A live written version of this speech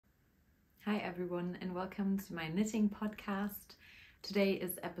Hi everyone and welcome to my knitting podcast. Today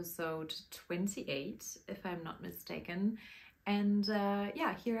is episode 28 if I'm not mistaken, and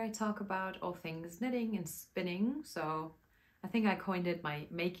here I talk about all things knitting and spinning. So I think I coined it my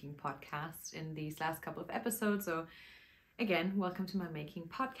making podcast in these last couple of episodes. So again, welcome to my making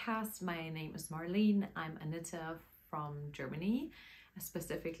podcast. My name is Marlene. I'm a knitter from Germany,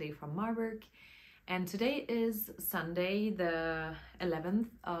 specifically from Marburg. And today is Sunday, the 11th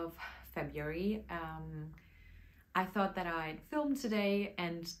of February. I thought that I'd film today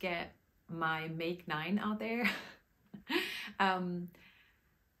and get my Make 9 out there. I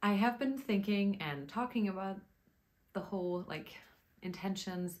have been thinking and talking about the whole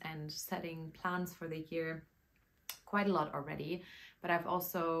intentions and setting plans for the year quite a lot already, but I've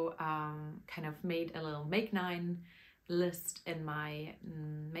also kind of made a little Make 9 list in my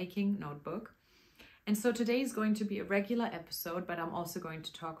making notebook. And so today is going to be a regular episode, but I'm also going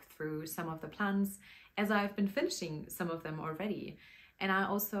to talk through some of the plans as I've been finishing some of them already. And I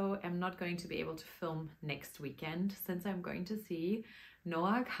also am not going to be able to film next weekend since I'm going to see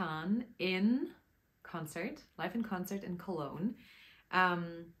Noah Khan in concert, live in concert in Cologne,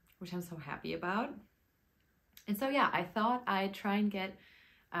 which I'm so happy about. And so yeah, I thought I'd try and get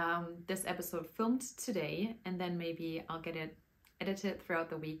this episode filmed today, and then maybe I'll get it edited throughout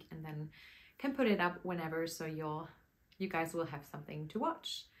the week and then can put it up whenever, so you guys will have something to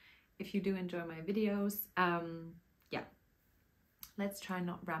watch if you do enjoy my videos. Let's try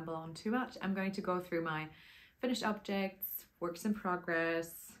not ramble on too much. I'm going to go through my finished objects, works in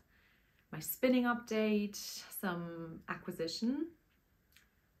progress, my spinning update, some acquisition,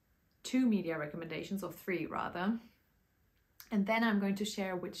 2 media recommendations, or 3 rather, and then I'm going to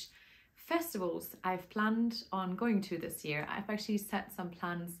share which festivals I've planned on going to this year. I've actually set some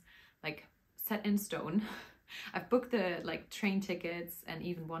plans set in stone. I've booked the train tickets and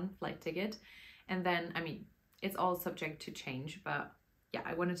even one flight ticket, and then it's all subject to change, but yeah,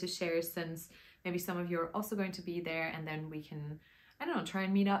 I wanted to share since maybe some of you are also going to be there, and then we can, I don't know, try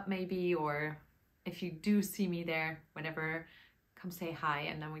and meet up maybe, or if you do see me there, whenever, come say hi,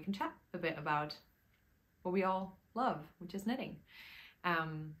 and then we can chat a bit about what we all love, which is knitting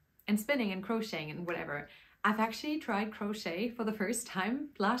and spinning and crocheting and whatever. I've actually tried crochet for the first time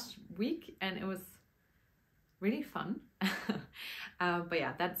last week and it was really fun. But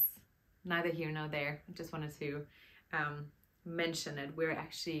yeah, that's neither here nor there. I just wanted to mention it. We're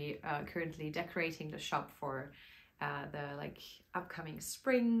actually currently decorating the shop for the upcoming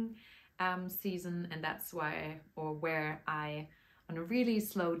spring season, and that's where I, on a really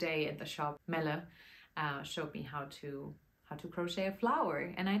slow day at the shop, Melle showed me how to crochet a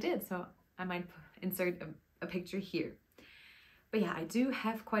flower, and I did. So I might insert a picture here. But yeah, I do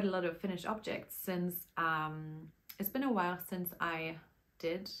have quite a lot of finished objects since it's been a while since I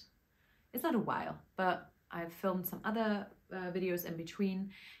did. It's not a while, but I've filmed some other videos in between,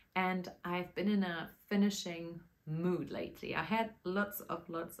 and I've been in a finishing mood lately. I had lots of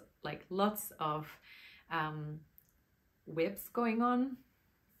whips going on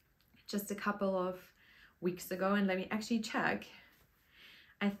just a couple of weeks ago, and let me actually check.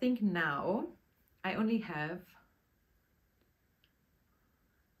 I think now I only have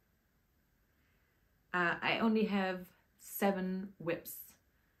I only have 7 whips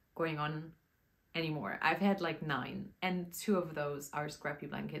going on anymore. I've had 9, and 2 of those are scrappy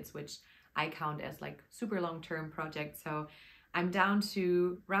blankets, which I count as super long-term projects. So I'm down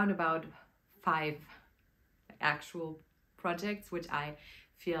to round about 5 actual projects, which I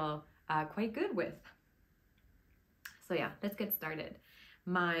feel quite good with. So yeah, let's get started.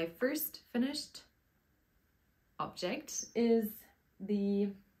 My first finished object is the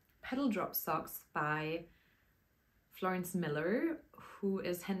Pedal Drop socks by Florence Miller, who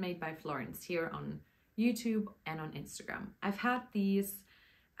is Handmade by Florence here on YouTube and on Instagram. I've had this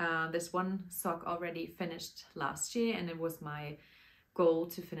one sock already finished last year, and it was my goal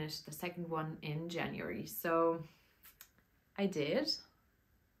to finish the second one in January, so I did.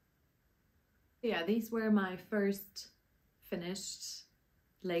 Yeah, these were my first finished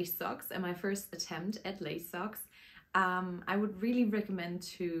lace socks and my first attempt at lace socks. I would really recommend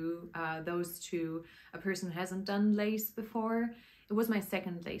those to a person who hasn't done lace before. It was my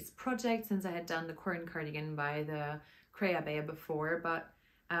second lace project since I had done the Corn cardigan by the Crea Bear before, but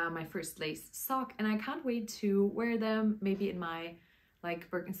my first lace sock, and I can't wait to wear them maybe in my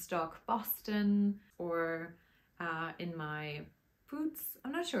Birkenstock Boston or in my boots.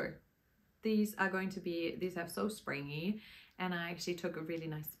 I'm not sure. These are so springy, and I actually took a really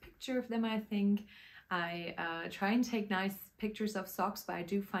nice picture of them. I think I try and take nice pictures of socks, but I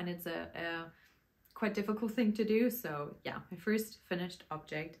do find it's a quite difficult thing to do. So yeah, my first finished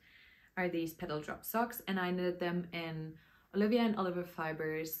object. are these petal drop socks, and I knitted them in Olivia and Oliver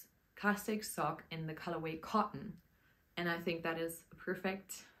Fibers classic sock in the colorway cotton, and I think that is a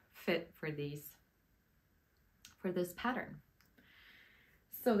perfect fit for this pattern.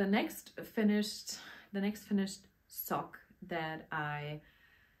 So the next finished sock that I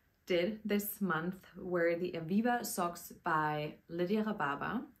did this month were the Aviva socks by Lydia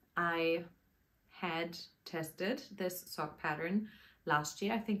Rababa. I had tested this sock pattern last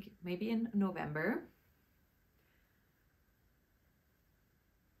year, I think maybe in November.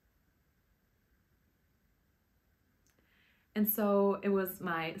 And so it was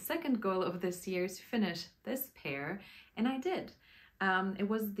my second goal of this year to finish this pair, and I did. It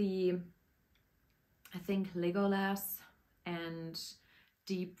was the, I think, Legolas and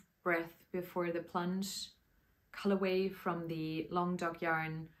Deep Breath Before the Plunge colorway from the Long Dog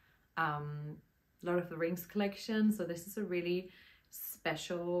Yarn Lord of the Rings collection. So this is a really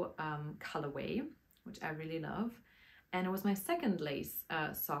special colorway, which I really love. And it was my second lace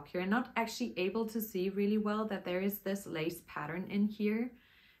sock here. I'm not actually able to see really well that there is this lace pattern in here.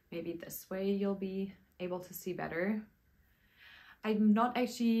 Maybe this way you'll be able to see better. I'm not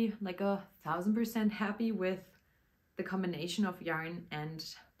actually like 1000% happy with the combination of yarn and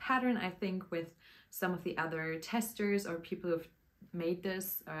pattern. I think with some of the other testers or people who've made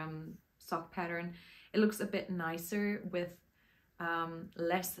this sock pattern, it looks a bit nicer with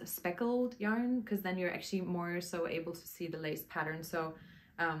less speckled yarn, because then you're actually more so able to see the lace pattern. So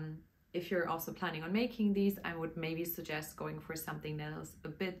if you're also planning on making these, I would maybe suggest going for something that is a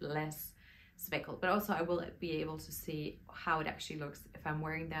bit less speckled, but also I will be able to see how it actually looks if I'm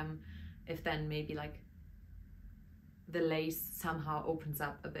wearing them, if then maybe like the lace somehow opens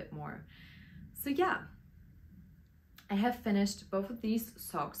up a bit more. So yeah, I have finished both of these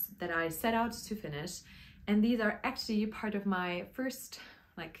socks that I set out to finish, and these are actually part of my first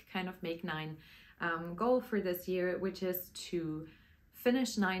like kind of make 9 goal for this year, which is to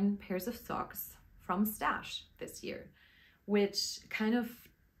finish 9 pairs of socks from stash this year, which kind of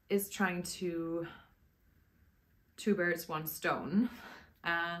is trying to 2 birds 1 stone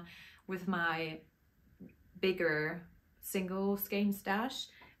with my bigger single skein stash,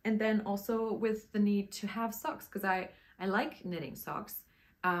 and then also with the need to have socks, because I like knitting socks.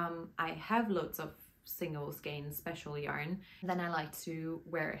 I have loads of single skein special yarn, then I like to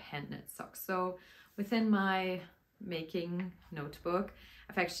wear hand knit socks. So within my making notebook,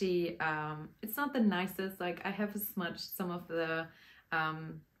 I've actually it's not the nicest, like I have smudged some of the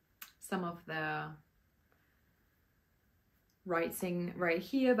writing right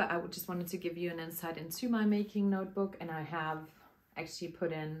here, but I just wanted to give you an insight into my making notebook, and I have actually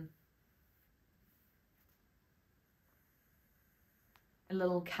put in a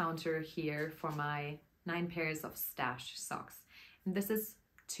little counter here for my 9 pairs of stash socks, and this is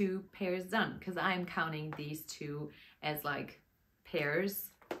 2 pairs done, because I'm counting these 2 as like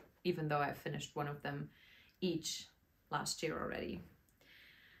pairs, even though I finished one of them each last year already.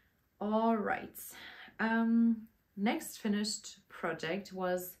 All right, next finished project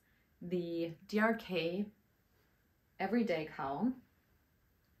was the DRK Everyday Cowl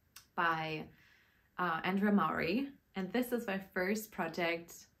by Andrea Maury, and this is my first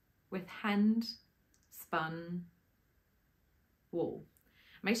project with hand spun wool.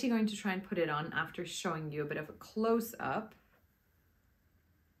 I'm actually going to try and put it on after showing you a bit of a close-up.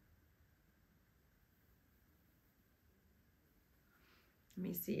 Let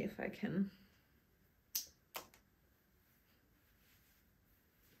me see if I can.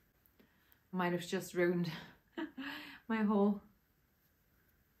 Might have just ruined my whole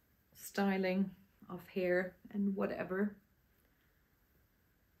styling of hair and whatever.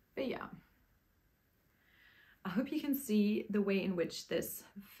 But yeah, I hope you can see the way in which this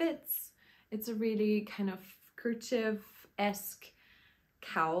fits. It's a really kind of kerchief-esque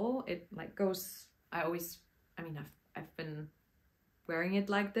cowl. It like goes, I mean, I've been wearing it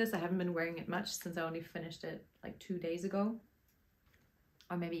like this. I haven't been wearing it much since I only finished it like 2 days ago,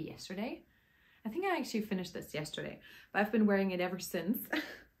 or maybe yesterday. I think I actually finished this yesterday, but I've been wearing it ever since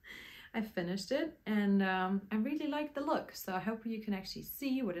I finished it, and I really like the look. So I hope you can actually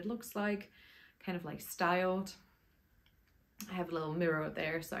see what it looks like, kind of like styled. I have a little mirror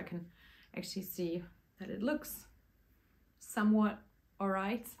there so I can actually see that it looks somewhat all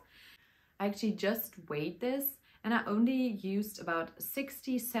right. I actually just weighed this, and I only used about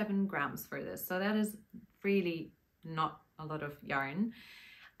 67 grams for this, so that is really not a lot of yarn.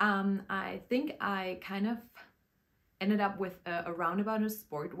 I think I kind of ended up with around about a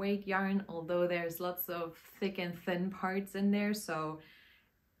sport weight yarn, although there's lots of thick and thin parts in there, so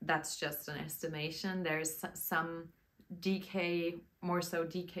that's just an estimation. There's some DK, more so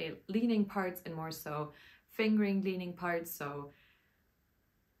DK leaning parts and more so fingering leaning parts. So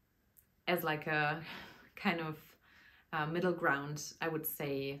as like a kind of middle ground, I would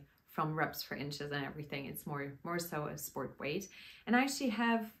say, from reps per inches and everything, it's more so a sport weight. And I actually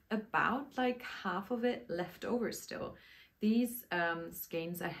have about like half of it left over still. These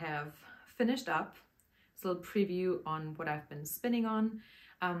skeins I have finished up. It's a little preview on what I've been spinning on.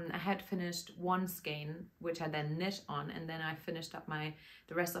 I had finished one skein, which I then knit on, and then I finished up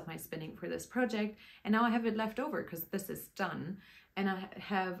the rest of my spinning for this project. And now I have it left over because this is done. And I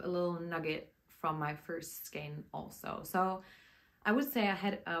have a little nugget from my first skein also. So I would say I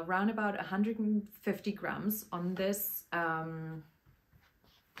had around about 150 grams on this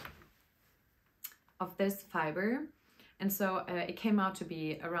of this fiber. And so it came out to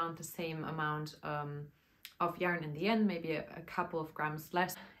be around the same amount of yarn in the end, maybe a couple of grams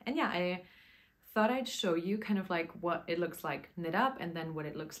less. And yeah, I thought I'd show you kind of like what it looks like knit up and then what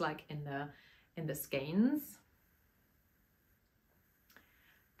it looks like in the skeins.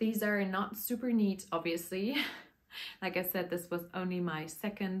 These are not super neat, obviously. Like I said, this was only my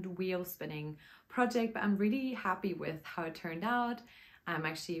second wheel spinning project, but I'm really happy with how it turned out. I'm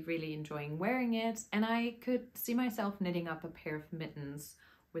actually really enjoying wearing it, and I could see myself knitting up a pair of mittens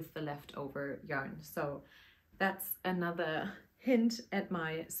with the leftover yarn. So that's another hint at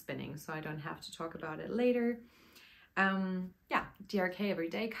my spinning, so I don't have to talk about it later. Yeah, DRK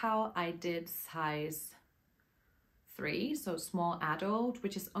Everyday Cow, I did size 3, so small adult,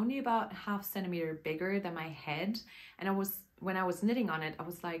 which is only about ½ centimeter bigger than my head. And when I was knitting on it, I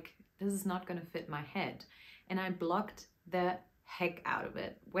was like, this is not gonna fit my head. And I blocked the heck out of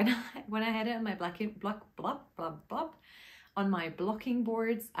it. When I had it on my on my blocking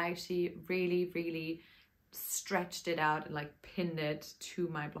boards, I actually really stretched it out and like pinned it to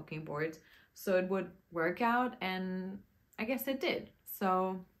my blocking board so it would work out, and I guess it did.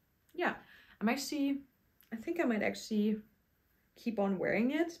 So yeah, I think I might actually keep on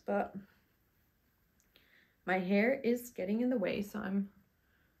wearing it, but my hair is getting in the way, so I'm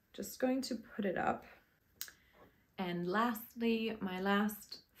just going to put it up. And lastly, my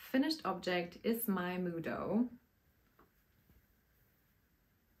last finished object is my Mudo.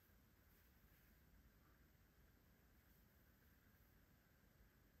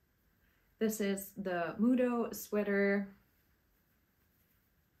 This is the Mudo sweater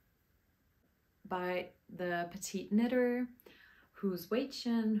by the petite knitter, who's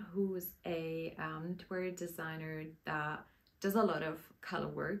Weichin, who's a knitwear designer that does a lot of color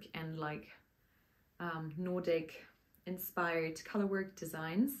work and like Nordic inspired color work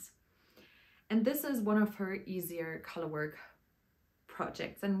designs. And this is one of her easier color work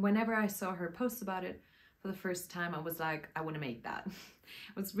projects. And whenever I saw her post about it for the first time, I was like, I want to make that.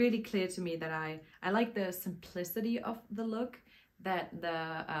 It was really clear to me that I like the simplicity of the look that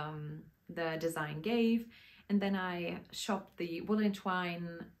the design gave. And then I shopped the Wool and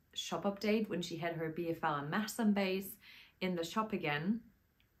Twine shop update when she had her BFL and Massam base in the shop again.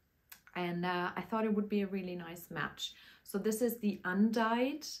 And I thought it would be a really nice match. So this is the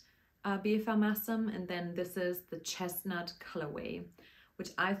undyed BFL Massam, and then this is the chestnut colorway, which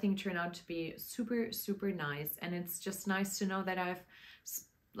I think turned out to be super nice. And it's just nice to know that I've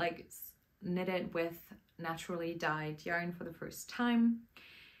like knitted with naturally dyed yarn for the first time.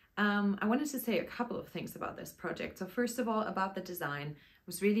 I wanted to say a couple of things about this project. So first of all, about the design, it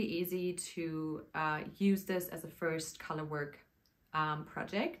was really easy to use this as a first color work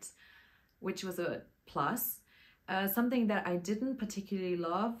project, which was a plus. Something that I didn't particularly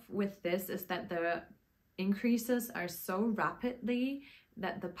love with this is that the increases are so rapidly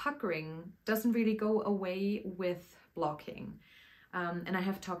that the puckering doesn't really go away with blocking. And I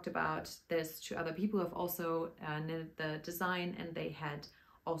have talked about this to other people who have also knitted the design, and they had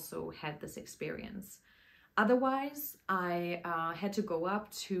also had this experience. Otherwise, I had to go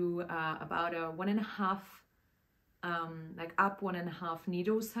up to about a 1.5 like up 1.5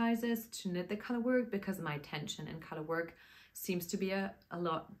 needle sizes to knit the color work, because my tension in color work seems to be a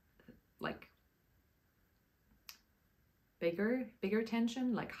lot like bigger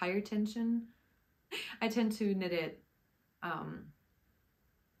tension, like higher tension. I tend to knit it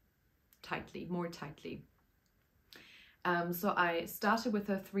more tightly. So I started with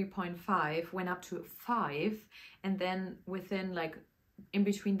a 3.5, went up to 5, and then within like in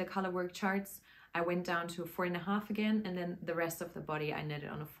between the color work charts, I went down to a 4.5 again, and then the rest of the body I knitted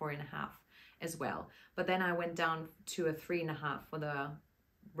on a 4.5 as well. But then I went down to a 3.5 for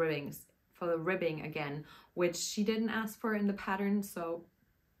the ribbing again, which she didn't ask for in the pattern, so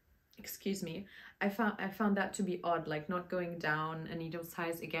excuse me, I found that to be odd, like not going down a needle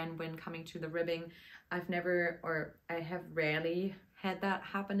size again when coming to the ribbing. I've never, or I have rarely had that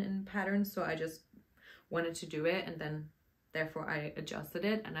happen in patterns, so I just wanted to do it, and then therefore I adjusted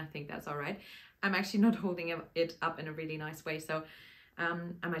it, and I think that's all right. I'm actually not holding it up in a really nice way, so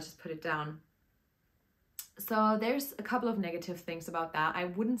I might just put it down. So there's a couple of negative things about that. I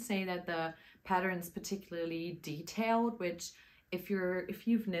wouldn't say that the pattern's particularly detailed, which if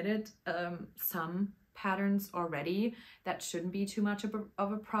you've knitted some patterns already, that shouldn't be too much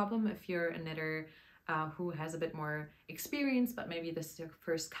of a problem. If you're a knitter who has a bit more experience, but maybe this is your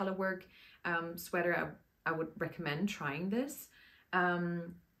first color work sweater, I would recommend trying this.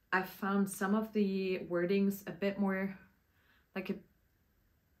 I found some of the wordings a bit more like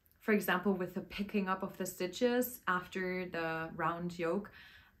for example, with the picking up of the stitches after the round yoke.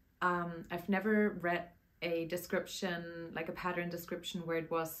 I've never read a description, like a pattern description, where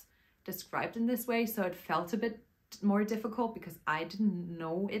it was described in this way, so it felt a bit more difficult because I didn't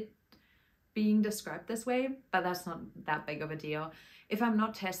know it being described this way, but that's not that big of a deal. If I'm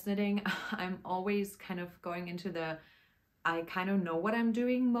not test knitting, I'm always kind of going into the I kind of know what I'm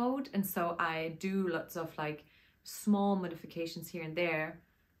doing mode, and so I do lots of like small modifications here and there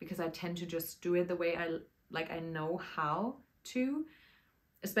because I tend to just do it the way I know how to,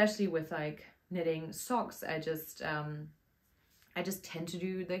 especially with like knitting socks. I just tend to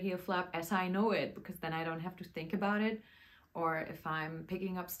do the heel flap as I know it, because then I don't have to think about it. Or if I'm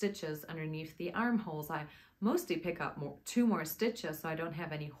picking up stitches underneath the armholes, I mostly pick up two more stitches so I don't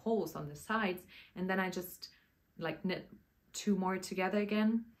have any holes on the sides, and then I just like knit two more together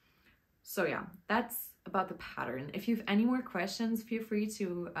again. So yeah, that's about the pattern. If you have any more questions, feel free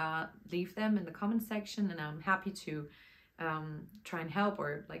to leave them in the comment section, and I'm happy to try and help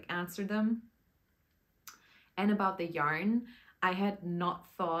or like answer them. And about the yarn, I had not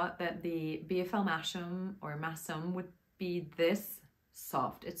thought that the BFL Masham or Massam would be this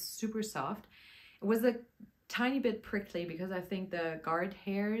soft. It's super soft. It was a tiny bit prickly because I think the guard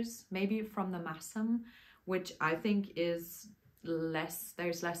hairs, maybe from the Massam, which I think is less,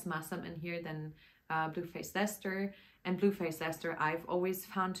 there's less Massam in here than Blue-Faced Leicester. And Blue-Faced Leicester I've always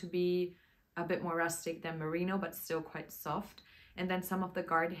found to be a bit more rustic than Merino, but still quite soft. And then some of the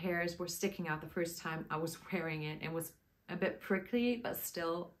guard hairs were sticking out the first time I was wearing it. It was a bit prickly, but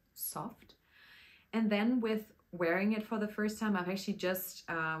still soft. And then with wearing it for the first time, I've actually just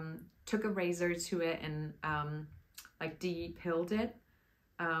took a razor to it and like de-pilled it.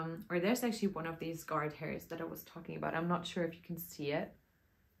 Or there's actually one of these guard hairs that I was talking about. I'm not sure if you can see it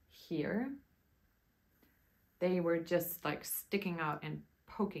here. They were just like sticking out and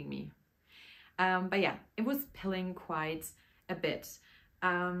poking me. But yeah, it was pilling quite a bit.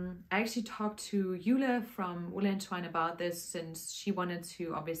 I actually talked to Yule from Wool and Twine about this, since she wanted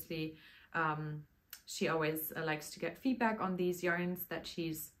to, obviously, she always likes to get feedback on these yarns that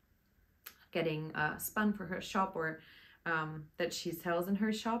she's getting spun for her shop, or that she sells in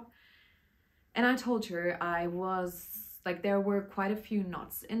her shop. And I told her I was like, there were quite a few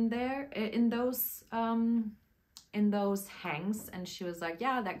knots in there in those hangs, and she was like,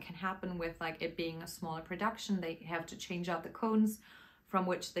 yeah, that can happen with like it being a smaller production. They have to change out the cones from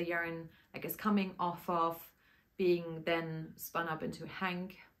which the yarn like is coming off of, being then spun up into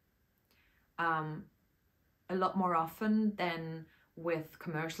hang a lot more often than with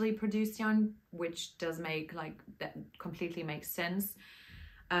commercially produced yarn, which does make like, that completely makes sense.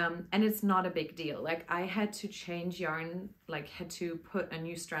 And it's not a big deal. Like I had to change yarn, like had to put a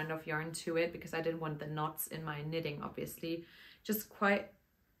new strand of yarn to it because I didn't want the knots in my knitting, obviously, just quite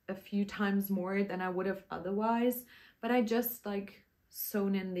a few times more than I would have otherwise. But I just like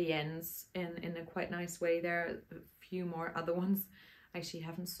sewn in the ends in a quite nice way. There are a few more other ones I actually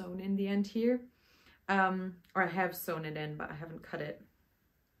haven't sewn in the end here. Or I have sewn it in, but I haven't cut it.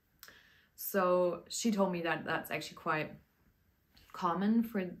 So she told me that that's actually quite common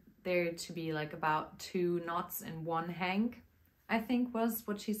for there to be like about 2 knots in one hang, I think was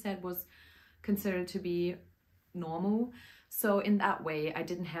what she said was considered to be normal. So in that way, I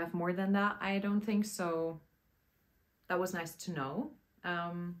didn't have more than that, I don't think. So that was nice to know.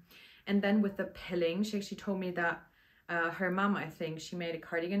 And then with the pilling, she actually told me that her mom, I think, she made a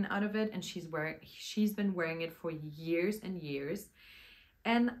cardigan out of it, and she's been wearing it for years and years.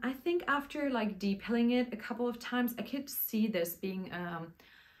 And I think after like de-pilling it a couple of times, I could see this being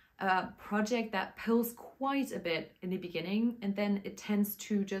a project that pills quite a bit in the beginning, and then it tends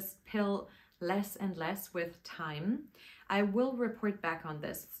to just pill less and less with time. I will report back on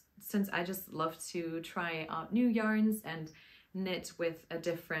this, since I just love to try out new yarns and knit with a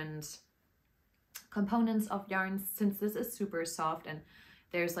different components of yarns, since this is super soft and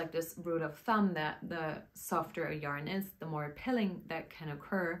there's like this rule of thumb that the softer a yarn is, the more pilling that can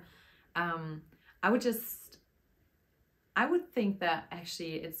occur. I would think that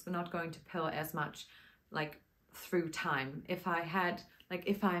actually it's not going to pill as much like through time. If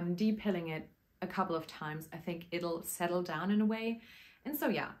I'm de-pilling it a couple of times, I think it'll settle down in a way. And so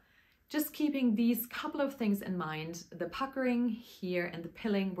yeah, just keeping these couple of things in mind. The puckering here and the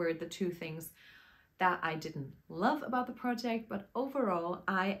pilling were the two things that I didn't love about the project, but overall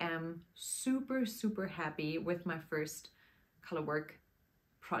I am super, super happy with my first color work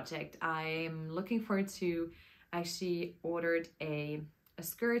project. I'm looking forward to, I actually ordered a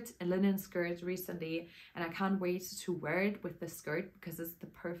skirt, a linen skirt recently, and I can't wait to wear it with the skirt because it's the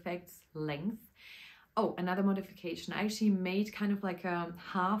perfect length. Oh, another modification. I actually made kind of like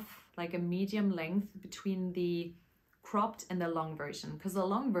a medium length between the cropped and the long version, because the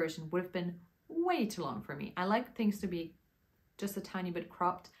long version would have been way too long for me. I like things to be just a tiny bit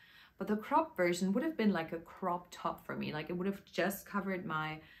cropped, but the cropped version would have been like a crop top for me. Like it would have just covered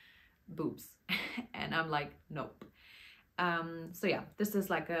my boobs and I'm like, nope. So yeah, this is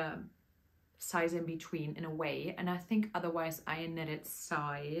like a size in between in a way, and I think otherwise I knitted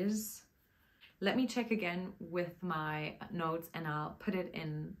size. Let me check again with my notes and I'll put it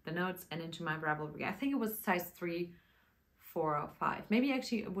in the notes and into my Ravelry. I think it was size 3, 4 or 5. Maybe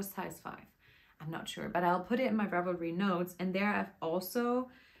actually it was size 5. I'm not sure, but I'll put it in my Ravelry notes, and there I've also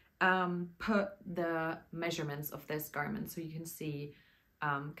put the measurements of this garment so you can see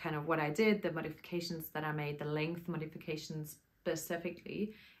kind of what I did, the modifications that I made, the length modifications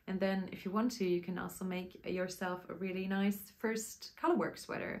specifically. And then if you want to, you can also make yourself a really nice first colorwork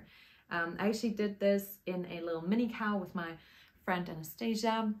sweater. I actually did this in a little mini cow with my friend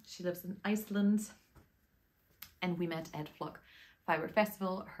Anastasia. She lives in Iceland and we met at Flock Fiber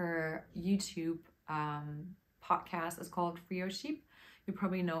Festival. Her YouTube podcast is called Free Your Sheep. You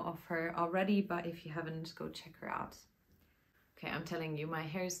probably know of her already, but if you haven't, go check her out. Okay, I'm telling you, my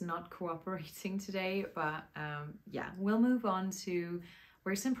hair is not cooperating today, but yeah, we'll move on to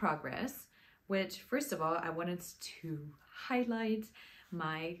works in progress, which first of all, I wanted to highlight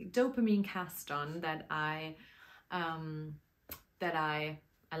my dopamine cast on that I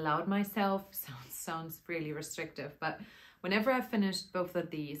allowed myself. Sounds really restrictive, but whenever I finished both of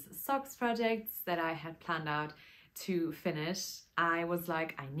these socks projects that I had planned out to finish, I was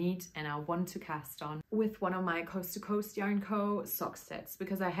like, I need and I want to cast on with one of my Coast to Coast Yarn Co. sock sets,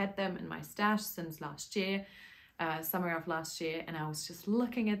 because I had them in my stash since last year, summer of last year, and I was just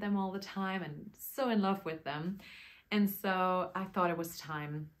looking at them all the time and so in love with them. And so I thought it was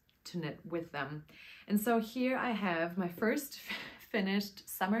time to knit with them. And so here I have my first finished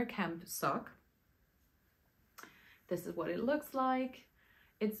summer camp sock. This is what it looks like.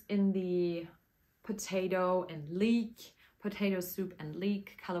 It's in the potato soup and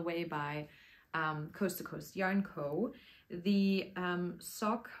leek colorway by Coast to Coast Yarn Co. The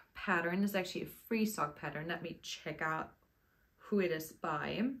sock pattern is actually a free sock pattern. Let me check out who it is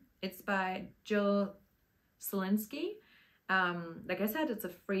by. It's by Jill Zielinski. Like I said, it's a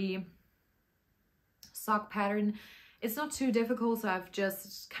free sock pattern. It's not too difficult, so I've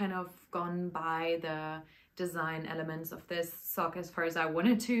just kind of gone by the design elements of this sock as far as I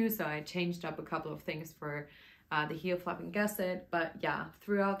wanted to, so I changed up a couple of things for the heel flapping gusset. But yeah,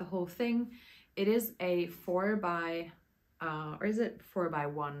 throughout the whole thing, it is a 4 by or is it 4 by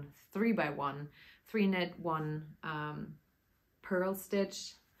 1, 3 by 1, 3 knit 1 purl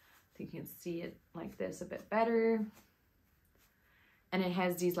stitch. I think you can see it like this a bit better. And it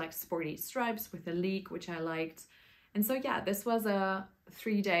has these like sporty stripes with a leek, which I liked. And so yeah, this was a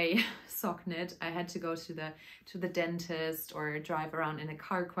 3-day sock knit. I had to go to the dentist or drive around in a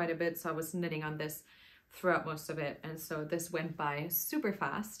car quite a bit, so I was knitting on this throughout most of it, and so this went by super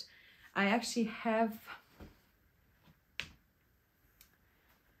fast. I actually have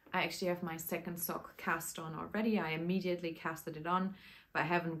my second sock cast on already. I immediately casted it on, but I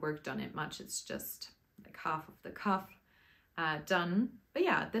haven't worked on it much. It's just like half of the cuff done. But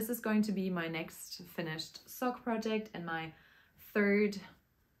yeah, this is going to be my next finished sock project and my third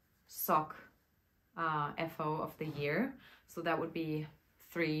sock FO of the year. So that would be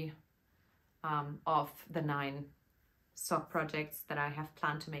 3 of the 9 sock projects that I have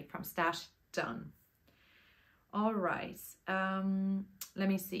planned to make from stash done. All right, let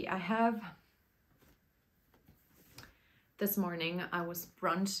me see. This morning I was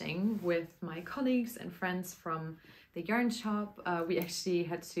brunching with my colleagues and friends from the yarn shop. We actually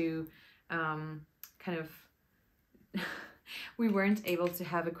had to we weren't able to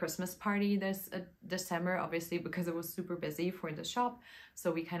have a Christmas party this December, obviously, because it was super busy for the shop.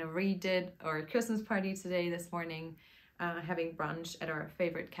 So we kind of redid our Christmas party today, this morning. having brunch at our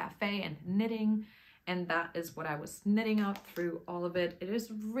favorite cafe and knitting. And that is what I was knitting up through all of it. It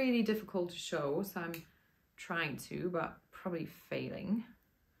is really difficult to show, so I'm trying to, but probably failing.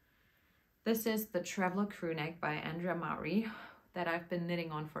 This is the Traveler Crew Neck by Andrea Maury that I've been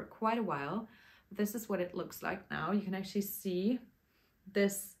knitting on for quite a while. This is what it looks like now. You can actually see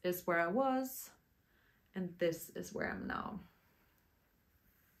this is where I was, and this is where I'm now.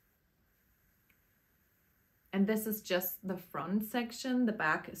 And this is just the front section. The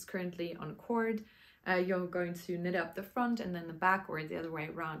back is currently on cord. You're going to knit up the front and then the back, or the other way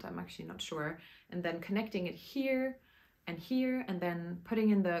around, I'm actually not sure. And then connecting it here, and then putting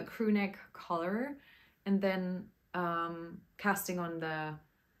in the crew neck collar, and then casting on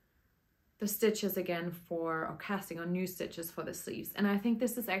the stitches again or casting on new stitches for the sleeves. And I think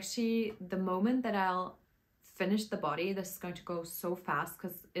this is actually the moment that I'll finish the body. This is going to go so fast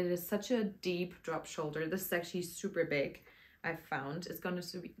because it is such a deep drop shoulder. This is actually super big, I've found. It's going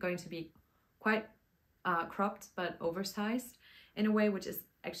to be quite cropped but oversized in a way, which is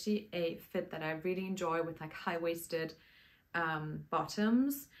actually a fit that I really enjoy, with like high-waisted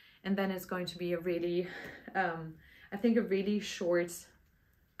bottoms. And then it's going to be a really I think a really short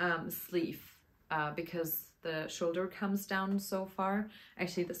sleeve because the shoulder comes down so far.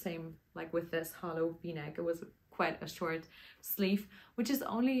 Actually the same like with this hollow v-neck, it was quite a short sleeve, which is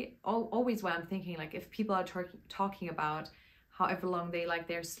always why I'm thinking, like, if people are talking about however long they like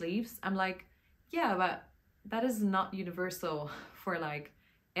their sleeves, I'm like, yeah, but that is not universal for like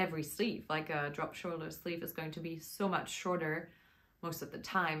every sleeve. Like a drop shoulder sleeve is going to be so much shorter most of the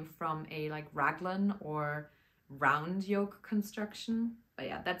time from a like raglan or round yoke construction. But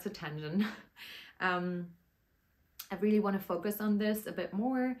yeah, that's a tangent. I really want to focus on this a bit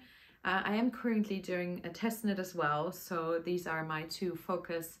more. I am currently doing a test knit as well, so these are my two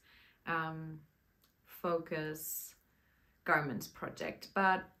focus garment project.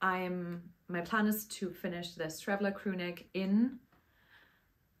 But my plan is to finish this Traveler Crew Neck in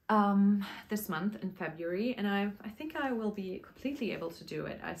this month in February, and I think I will be completely able to do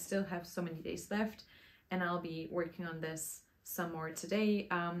it. I still have so many days left, and I'll be working on this some more today.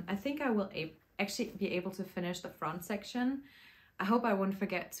 I think I will actually be able to finish the front section. I hope I won't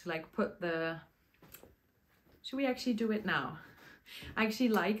forget to like put the... Should we actually do it now? I actually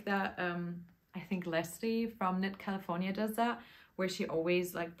like that. I think Leslie from Knit California does that, where she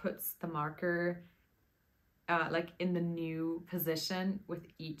always like puts the marker like in the new position with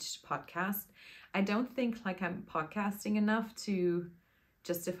each podcast. I don't think like I'm podcasting enough to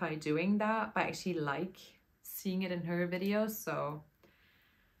justify doing that, but I actually like seeing it in her videos, so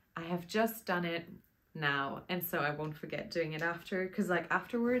I have just done it now, and so I won't forget doing it after, because like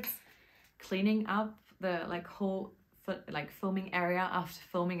afterwards cleaning up the like whole like filming area after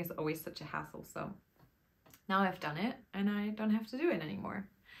filming is always such a hassle. So now I've done it and I don't have to do it anymore.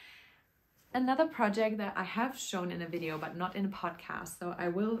 Another project that I have shown in a video but not in a podcast, so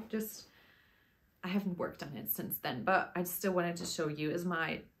I haven't worked on it since then, but I still wanted to show you, is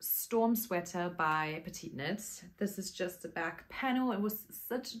my Storm Sweater by Petite Knit. This is just a back panel. It was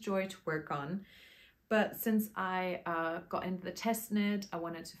such a joy to work on, but since I got into the test knit, I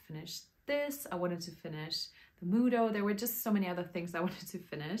wanted to finish this, I wanted to finish the Mudo. There were just so many other things I wanted to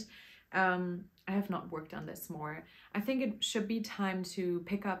finish. I have not worked on this more. I think it should be time to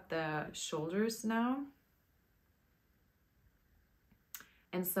pick up the shoulders now.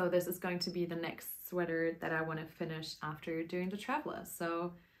 And so this is going to be the next sweater that I want to finish after doing the Traveler.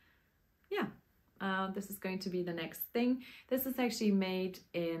 So yeah, this is going to be the next thing. This is actually made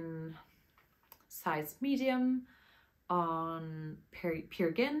in size medium on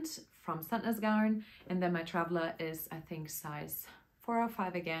Peer Gynt from Sandnes Garn. And then my Traveler is, I think, size 4 or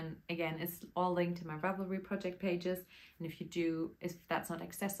 5 again. Again, it's all linked in my Ravelry project pages. And if that's not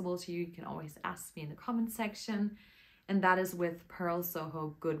accessible to you, you can always ask me in the comment section. And that is with Pearl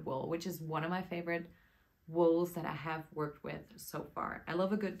Soho Good Wool, which is one of my favorite wools that I have worked with so far. I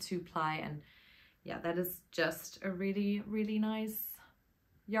love a good 2-ply, and yeah, that is just a really, really nice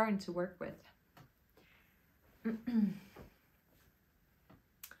yarn to work with.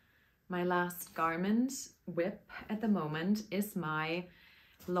 My last garment whip at the moment is my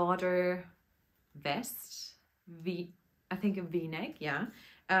Lauder vest, I think a V-neck, yeah.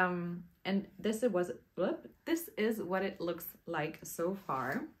 And this is what it looks like so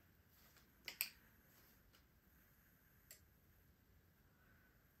far.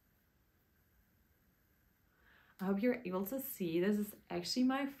 I hope you're able to see. This is actually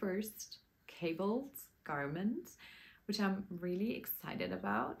my first cabled garment, which I'm really excited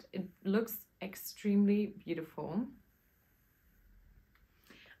about. It looks extremely beautiful.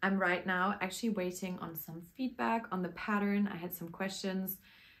 I'm right now actually waiting on some feedback on the pattern. I had some questions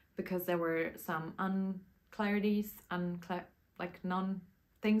because there were some unclarities, like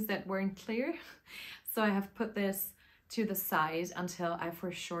things that weren't clear. So I have put this to the side until I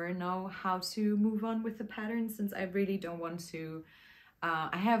for sure know how to move on with the pattern, since I really don't want to.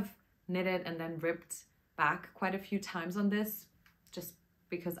 I have knitted and then ripped back quite a few times on this, just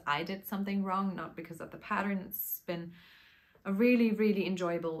because I did something wrong, not because of the pattern. It's been a really, really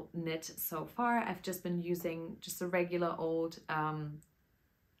enjoyable knit so far. I've just been using just a regular old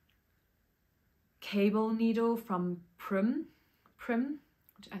cable needle from Prim,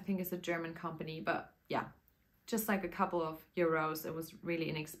 which I think is a German company, but yeah, just like a couple of euros. It was really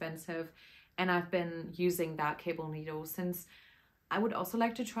inexpensive, and I've been using that cable needle since. I would also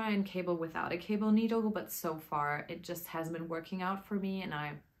like to try and cable without a cable needle, but so far it just hasn't been working out for me, and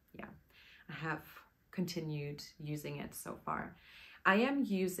I have continued using it so far. I am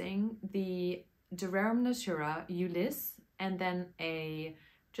using the Durham Natura Ulysse and then a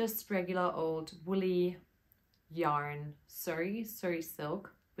just regular old woolly yarn Surrey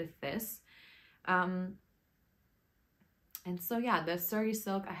silk with this. And so yeah, the Surrey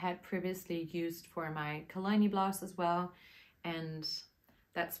silk I had previously used for my Kalani blouse as well, and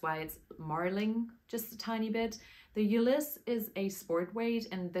that's why it's marling just a tiny bit. The Ulysse is a sport weight,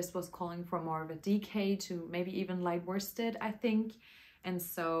 and this was calling for more of a DK to maybe even light worsted, I think. And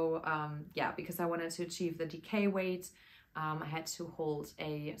so yeah, because I wanted to achieve the DK weight, I had to hold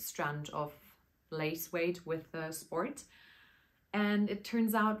a strand of lace weight with the sport, and it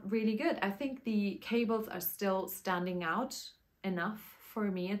turns out really good. I think the cables are still standing out enough for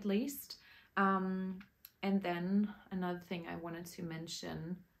me, at least. And then another thing I wanted to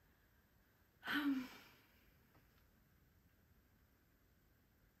mention,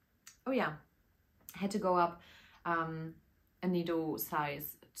 oh yeah, I had to go up a needle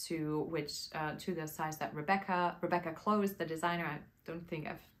size to the size that Rebecca Close, the designer, I don't think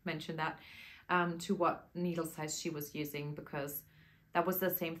I've mentioned that, to what needle size she was using, because that was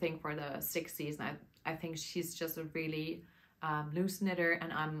the same thing for the 60s, and I think she's just a really loose knitter,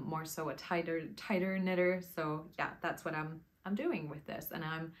 and I'm more so a tighter knitter. So yeah, that's what I'm doing with this, and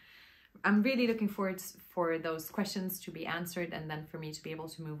I'm really looking forward for those questions to be answered, and then for me to be able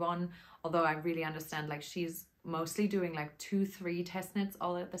to move on. Although I really understand, like, she's mostly doing like 2-3 test knits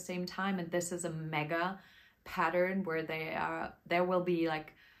all at the same time, and this is a mega pattern where there will be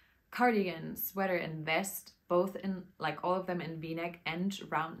like cardigan, sweater, and vest, both in like all of them in V-neck and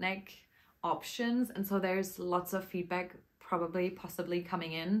round neck options, and so there's lots of feedback possibly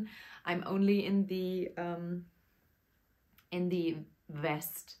coming in. I'm only in the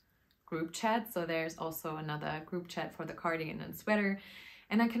vest group chat, so there's also another group chat for the cardigan and sweater,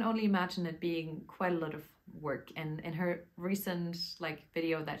 and I can only imagine it being quite a lot of work. And in her recent like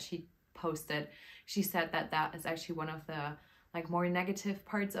video that she posted, she said that is actually one of the like more negative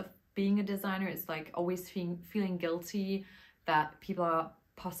parts of being a designer. It's like always feeling guilty that people are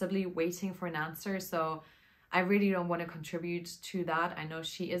possibly waiting for an answer. So I really don't want to contribute to that. I know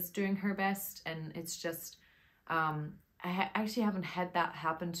she is doing her best, and it's just I actually haven't had that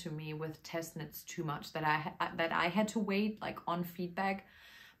happen to me with test knits too much, that I had to wait like on feedback.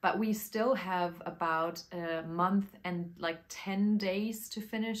 But we still have about a month and like 10 days to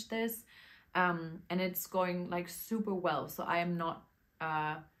finish this, and it's going like super well. So I am not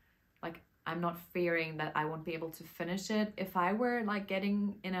I'm not fearing that I won't be able to finish it. If I were like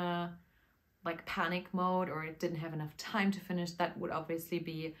getting in a like panic mode or didn't have enough time to finish, that would obviously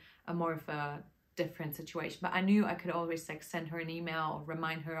be a more of a different situation. But I knew I could always like send her an email or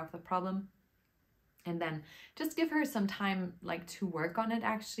remind her of the problem, and then just give her some time like to work on it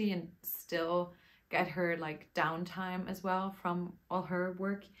actually, and still get her like downtime as well from all her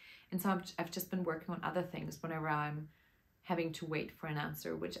work. And so I've just been working on other things whenever I'm having to wait for an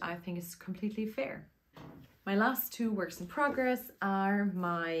answer, which I think is completely fair. My last two works in progress are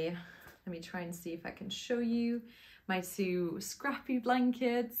my, let me try and see if I can show you, my two scrappy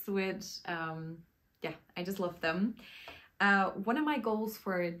blankets, which yeah, I just love them. One of my goals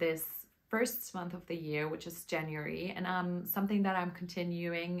for this first month of the year, which is January, and something that I'm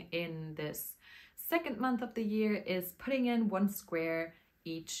continuing in this second month of the year, is putting in 1 square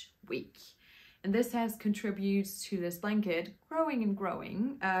each week. And this has contributed to this blanket growing and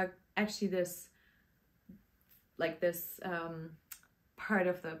growing. Actually, this part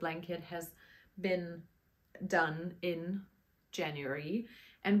of the blanket has been done in January,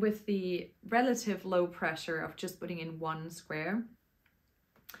 and with the relative low pressure of just putting in 1 square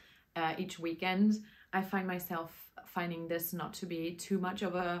each weekend, I find myself finding this not to be too much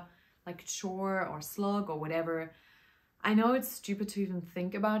of a like chore or slog or whatever I know it's stupid to even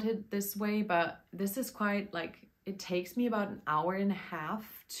think about it this way, but this is quite like, it takes me about an hour and a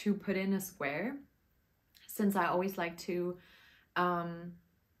half to put in a square, since I always like to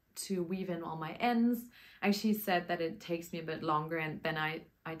weave in all my ends. She said that it takes me a bit longer, and then I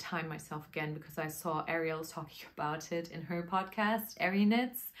time myself again, because I saw Ariel talking about it in her podcast, Ari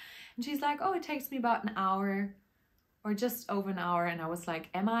Knits, and she's like, oh, it takes me about an hour or just over an hour. And I was like,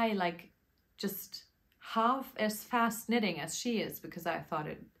 am I like just half as fast knitting as she is? Because I thought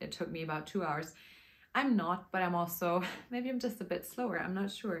it took me about 2 hours. I'm not, but I'm also, maybe I'm just a bit slower, I'm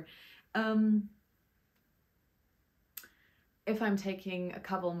not sure. If I'm taking a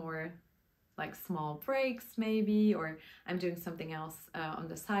couple more like small breaks maybe, or I'm doing something else on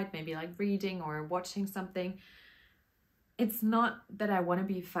the side, maybe like reading or watching something, it's not that I want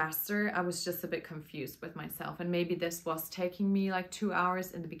to be faster. I was just a bit confused with myself, and maybe this was taking me like 2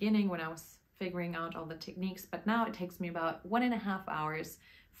 hours in the beginning when I was figuring out all the techniques, but now it takes me about 1.5 hours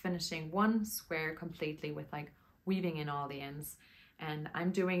finishing one square completely with like weaving in all the ends. And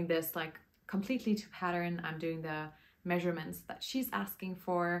I'm doing this like completely to pattern. I'm doing the measurements that she's asking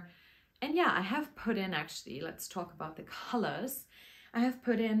for. And yeah, I have put in, actually, let's talk about the colors. I have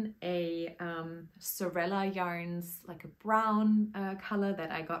put in a Sorella yarns, like a brown color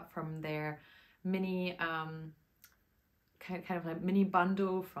that I got from their mini, kind of like mini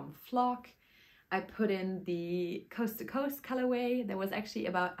bundle from Flock. I put in the Coast to Coast colorway. There was actually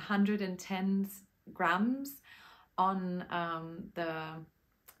about 110 grams on the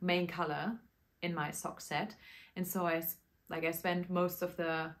main color in my sock set. And so I spent most of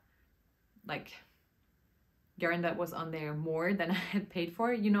the like yarn that was on there more than I had paid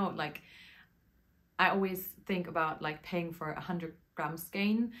for. You know, like I always think about like paying for 100 gram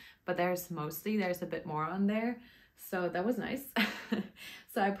skein, but there's a bit more on there. So that was nice.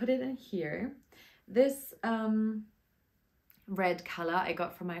 So I put it in here. This red color I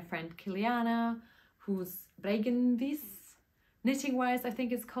got from my friend Kiliana, who's Bregenvis, knitting wise I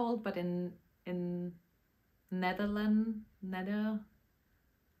think it's called, but in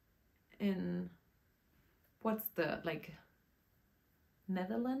what's the like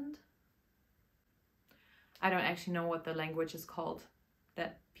Netherlands? I don't actually know what the language is called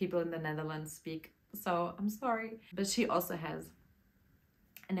that people in the Netherlands speak, so I'm sorry. But she also has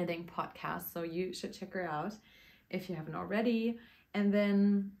a knitting podcast, so you should check her out if you haven't already. And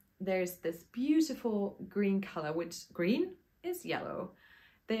then there's this beautiful green color, which green is yellow.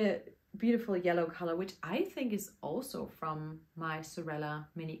 The beautiful yellow color, which I think is also from my Sorella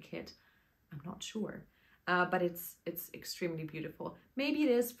mini kit. I'm not sure, but it's extremely beautiful. Maybe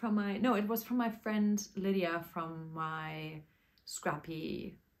it is from it was from my friend Lydia from my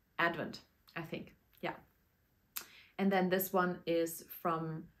Scrappy Advent, I think. Yeah. And then this one is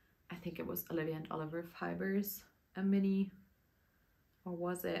from, I think it was Olivia and Oliver Fibers, a mini, or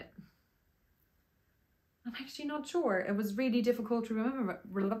was it? I'm actually not sure. It was really difficult to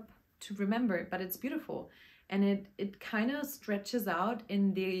remember, but it's beautiful. And it kind of stretches out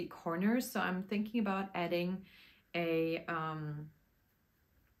in the corners. So I'm thinking about adding a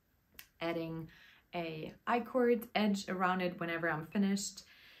I-cord edge around it whenever I'm finished.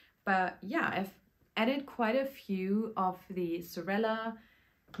 But yeah, I've added quite a few of the Sorella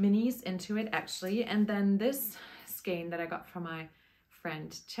minis into it actually. And then this skein that I got from my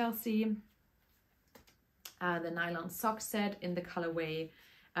friend Chelsea, the nylon sock set in the colorway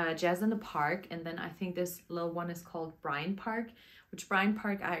Jazz in the Park. And then I think this little one is called Brine Park, which Brine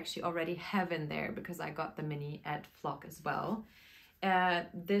Park I actually already have in there because I got the mini at Flock as well.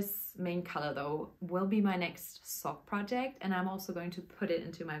 This main color though will be my next sock project, and I'm also going to put it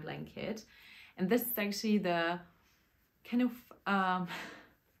into my blanket. And this is actually the kind of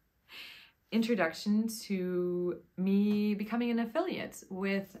introduction to me becoming an affiliate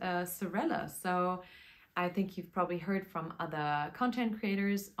with Sorella. So I think you've probably heard from other content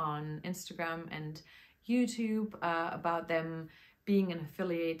creators on Instagram and YouTube about them being an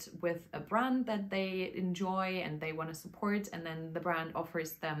affiliate with a brand that they enjoy and they want to support, and then the brand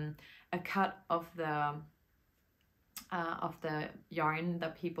offers them a cut of the yarn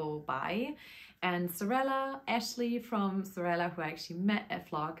that people buy. And Sorella, Ashley from Sorella, who I actually met at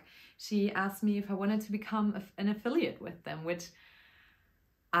Flock, she asked me if I wanted to become an affiliate with them, which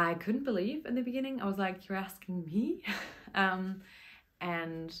I couldn't believe in the beginning. I was like, you're asking me?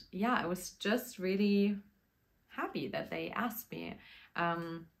 And yeah, I was just really happy that they asked me.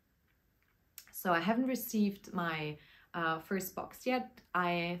 So I haven't received my first box yet.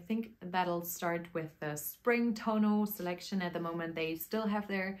 I think that'll start with the spring tonal selection. At the moment they still have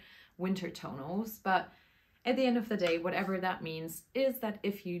their winter tonals, but at the end of the day, whatever that means is that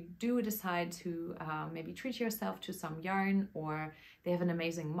if you do decide to maybe treat yourself to some yarn, or they have an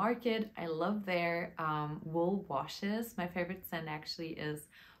amazing market. I love their wool washes. My favorite scent actually is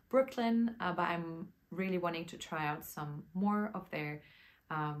Brooklyn, but I'm really wanting to try out some more of their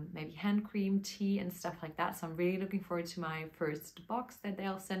maybe hand cream, tea and stuff like that. So I'm really looking forward to my first box that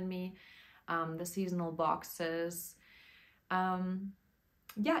they'll send me, the seasonal boxes.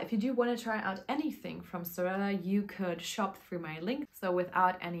 Yeah, if you do want to try out anything from Sorella, you could shop through my link. So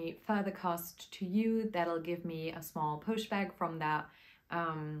without any further cost to you, that'll give me a small pushback from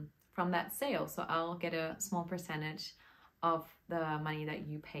that sale. So I'll get a small percentage of the money that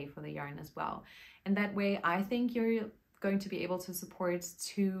you pay for the yarn as well. And that way, I think you're going to be able to support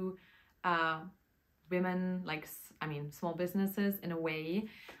two women, like, I mean, small businesses in a way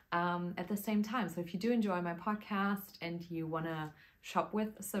at the same time. So if you do enjoy my podcast and you want to shop with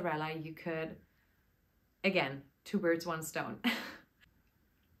Sorella, you could, again, two birds, one stone.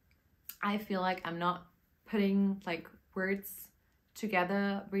 I feel like I'm not putting like words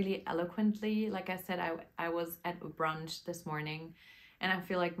together really eloquently. Like I said, I was at a brunch this morning and I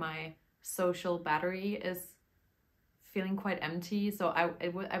feel like my social battery is feeling quite empty. So I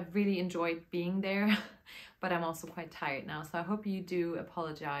really enjoyed being there, but I'm also quite tired now. So I hope you do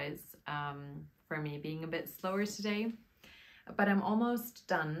apologize for me being a bit slower today. But I'm almost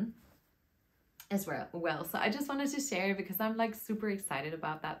done as well. So I just wanted to share because I'm like super excited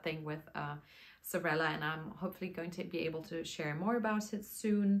about that thing with Sorella, and I'm hopefully going to be able to share more about it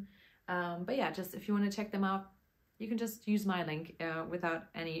soon. But yeah, just if you want to check them out, you can just use my link without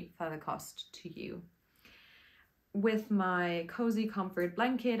any further cost to you. With my Cozy Comfort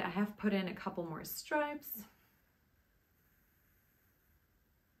blanket, I have put in a couple more stripes.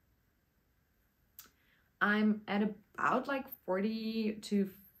 I'm at about like 40 to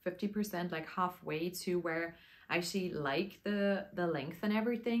 50%, like halfway to where I actually like the length and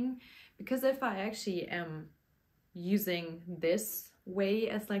everything. Because if I actually am using this way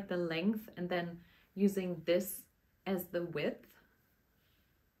as like the length and then using this as the width,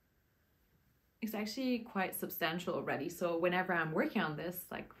 it's actually quite substantial already. So whenever I'm working on this,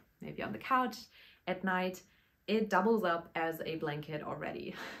 like maybe on the couch at night, it doubles up as a blanket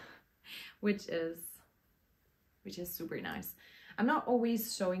already, which is super nice. I'm not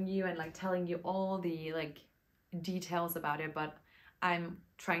always showing you and like telling you all the like details about it, but I'm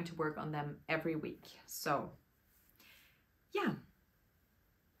trying to work on them every week. So yeah.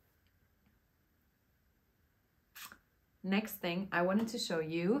 Next thing I wanted to show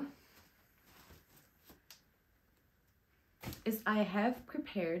you is I have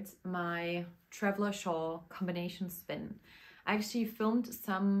prepared my traveler shawl combination spin. I actually filmed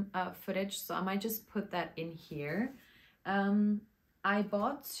some footage, so I might just put that in here. I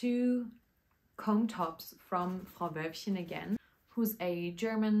bought 2 comb tops from Frau Wölfchen again, who's a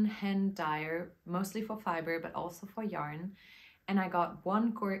German hand dyer, mostly for fiber, but also for yarn. And I got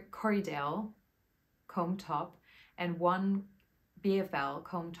 1 Corriedale comb top and 1 BFL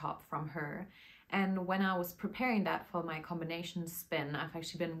comb top from her. And when I was preparing that for my combination spin, I've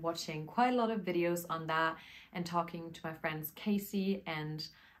actually been watching quite a lot of videos on that and talking to my friends Casey and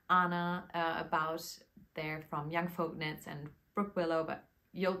Anna about they're from Young Folk Knits and Brook Willow, but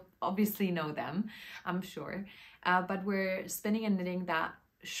you'll obviously know them, I'm sure. But we're spinning and knitting that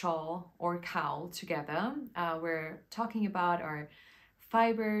shawl or cowl together. We're talking about our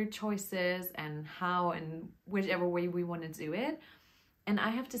fiber choices and how and whichever way we want to do it. And I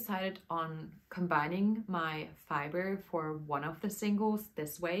have decided on combining my fiber for one of the singles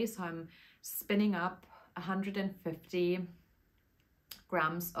this way. So I'm spinning up 150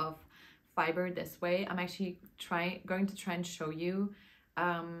 grams of fiber this way. I'm actually going to try and show you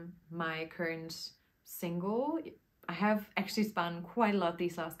my current single. I have actually spun quite a lot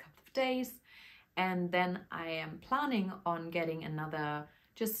these last couple of days. And then I am planning on getting another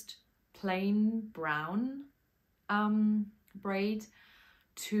just plain brown braid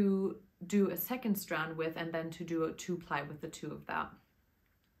to do a second strand with, and then to do a 2-ply with the 2 of that.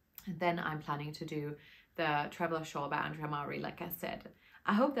 And then I'm planning to do the Traveler Shawl by Andrea Maury, like I said.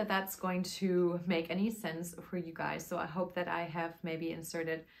 I hope that that's going to make any sense for you guys. So I hope that I have maybe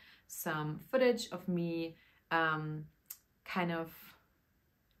inserted some footage of me kind of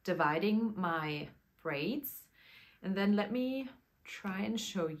dividing my braids. And then let me try and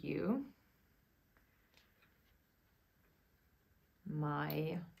show you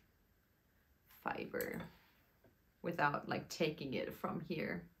my fiber without like taking it from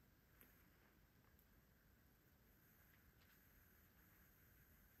here.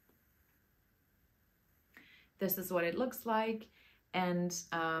 This is what it looks like. And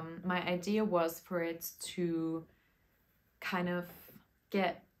my idea was for it to kind of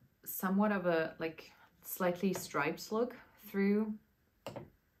get somewhat of a like slightly striped look through,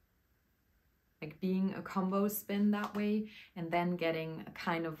 like being a combo spin that way, and then getting a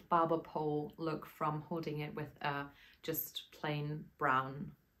kind of barber pole look from holding it with a just plain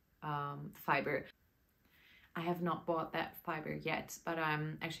brown fiber. I have not bought that fiber yet, but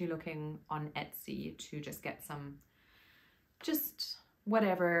I'm actually looking on Etsy to just get some, just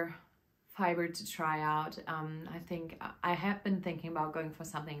whatever fiber to try out. I think I have been thinking about going for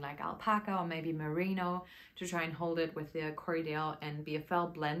something like alpaca or maybe merino to try and hold it with the Corriedale and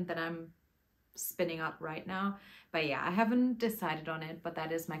BFL blend that I'm spinning out right now. But yeah, I haven't decided on it, but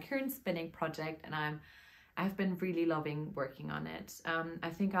that is my current spinning project, and I've been really loving working on it. I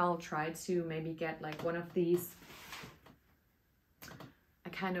think I'll try to maybe get like one of these. I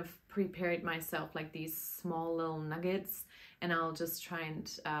kind of prepared myself like these small little nuggets, and I'll just try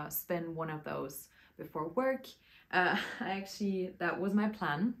and spin one of those before work. That was my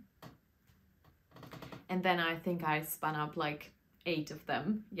plan. And then I think I spun up like 8 of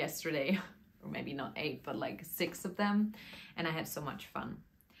them yesterday. Or maybe not 8, but like 6 of them, and I had so much fun.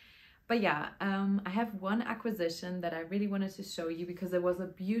 But yeah, I have one acquisition that I really wanted to show you because it was a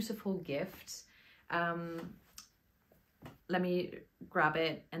beautiful gift. Let me grab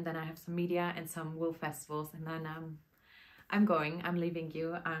it, and then I have some media and some wool festivals, and then I'm leaving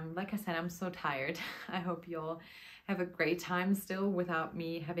you. Like I said, I'm so tired. I hope you'll have a great time still without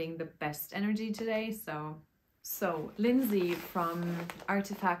me having the best energy today. So Lindsay from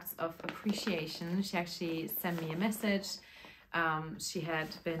Artifacts of Appreciation, she actually sent me a message. She had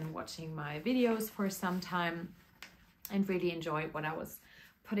been watching my videos for some time and really enjoyed what I was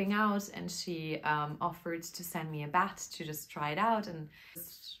putting out, and she offered to send me a bat to just try it out, and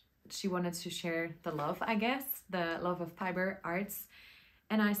she wanted to share the love, I guess, the love of fiber arts.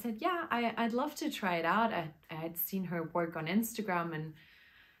 And I said, yeah, I'd love to try it out. I had seen her work on Instagram and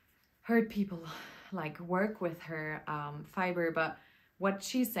heard people like work with her fiber, but what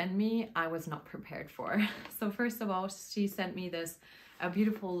she sent me I was not prepared for. So first of all, she sent me this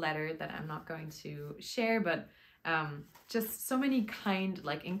beautiful letter that I'm not going to share, but just so many kind,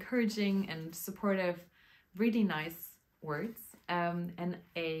 like encouraging and supportive, really nice words. And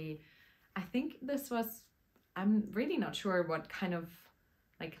I think this was, I'm really not sure what kind of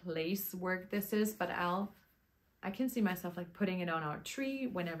like lace work this is, but I can see myself like putting it on our tree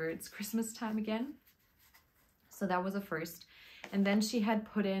whenever it's Christmas time again. So that was a first. And then she had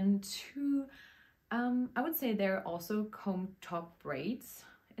put in 2, I would say they're also comb top braids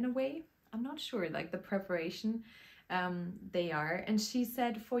in a way. I'm not sure, like the preparation they are. And she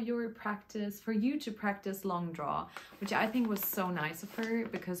said for you to practice long draw, which I think was so nice of her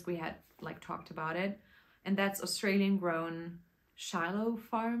because we had like talked about it. And that's Australian grown Shiloh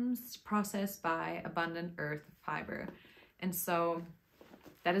farms processed by Abundant Earth fiber. And so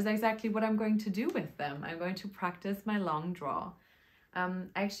that is exactly what I'm going to do with them. I'm going to practice my long draw. I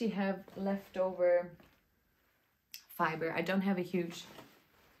actually have leftover fiber. I don't have a huge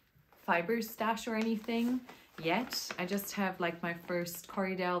fiber stash or anything yet. I just have like my first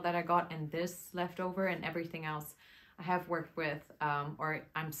Corriedale that I got and this leftover, and everything else I have worked with or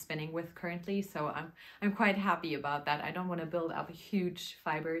I'm spinning with currently. So I'm quite happy about that. I don't want to build up a huge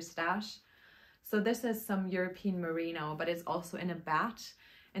fiber stash. So this is some European merino, but it's also in a bat.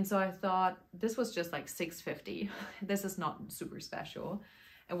 And so I thought this was just like $6.50. This is not super special.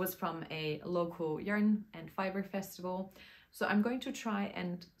 It was from a local yarn and fiber festival. So I'm going to try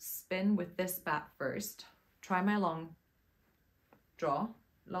and spin with this bat first. Try my long draw,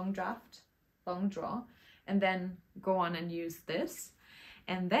 and then go on and use this.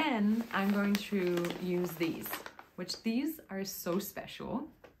 And then I'm going to use these, which these are so special.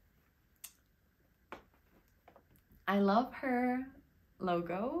 I love her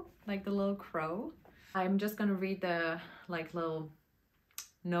logo, like the little crow. I'm just gonna read the like little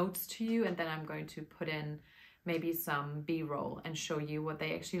notes to you, and then I'm going to put in maybe some b-roll and show you what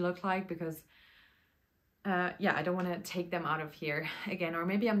they actually look like, because yeah, I don't want to take them out of here again, or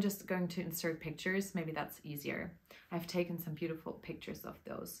maybe I'm just going to insert pictures. Maybe that's easier. I've taken some beautiful pictures of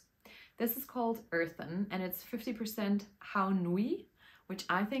those. This is called Earthen, and it's 50% Hao Nui, which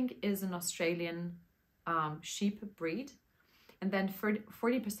I think is an Australian sheep breed, and then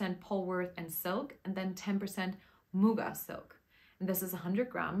 40% Polworth and silk, and then 10% Muga silk. And this is a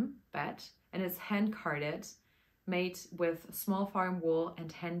 100-gram bat, and it's hand carded, made with small farm wool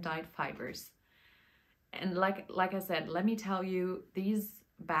and hand dyed fibers. And like I said, let me tell you, these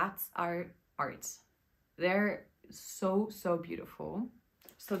bats are art. They're so beautiful.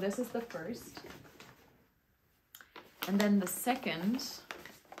 So this is the first. And then the second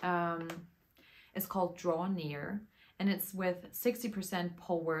is called Draw Near, and it's with 60%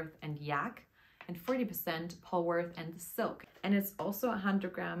 Polworth and yak and 40% Polworth and silk. And it's also a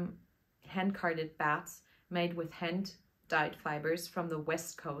 100-gram hand-carded bats made with hand-dyed fibers from the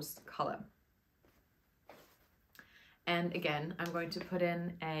West Coast color. And again, I'm going to put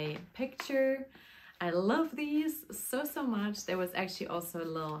in a picture. I love these so much. There was actually also a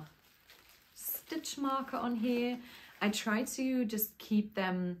little stitch marker on here. I try to just keep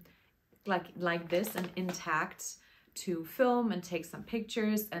them like this and intact to film and take some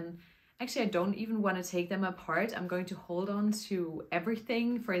pictures. And actually I don't even want to take them apart. I'm going to hold on to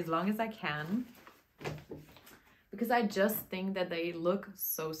everything for as long as I can, because I just think that they look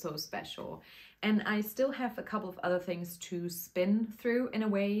so special. And I still have a couple of other things to spin through in a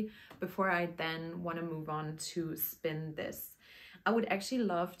way before I then want to move on to spin this. I would actually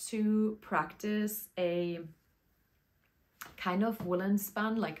love to practice a kind of woolen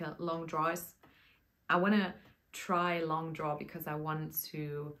spun, like a long draw. I want to try long draw because I want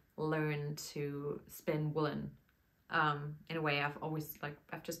to learn to spin woolen. In a way,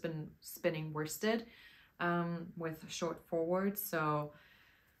 I've just been spinning worsted with short forward. So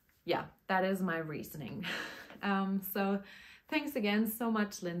yeah, that is my reasoning. So thanks again so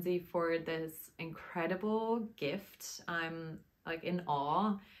much, Lindsay, for this incredible gift. I'm like in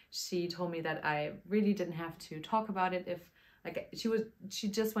awe. She told me that I really didn't have to talk about it if she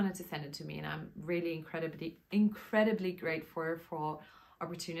just wanted to send it to me, and I'm really incredibly grateful for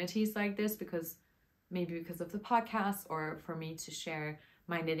opportunities like this, because of the podcast, or for me to share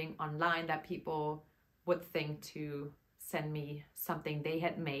my knitting online, that people would think to send me something they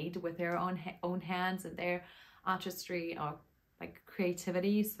had made with their own hands and their artistry or like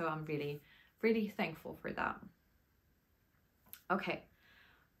creativity. So I'm really thankful for that. Okay,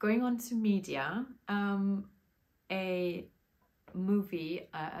 going on to media. A movie,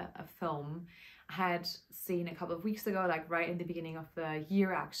 a film I had seen a couple of weeks ago, like right in the beginning of the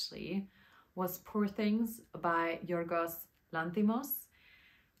year actually, was Poor Things by Yorgos Lanthimos.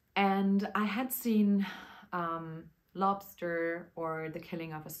 And I had seen Lobster, or The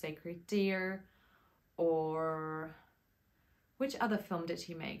Killing of a Sacred Deer, or which other film did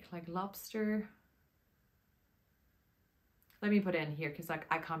he make? Like Lobster. Let me put it in here because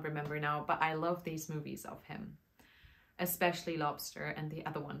I can't remember now, but I love these movies of him, especially Lobster and the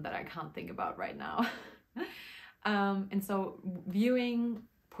other one that I can't think about right now. And so viewing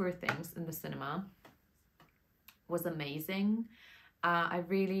Poor Things in the cinema was amazing. I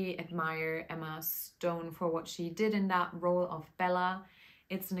really admire Emma Stone for what she did in that role of Bella.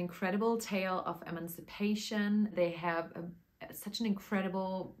 It's an incredible tale of emancipation. They have such an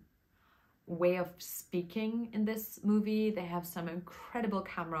incredible way of speaking in this movie. They have some incredible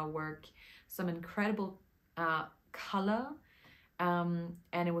camera work, some incredible color, and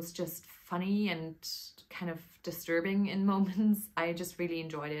it was just funny and kind of disturbing in moments. I just really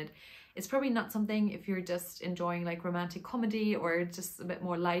enjoyed it. It's probably not something if you're just enjoying like romantic comedy or just a bit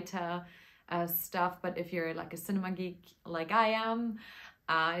more lighter stuff, but if you're like a cinema geek like I am,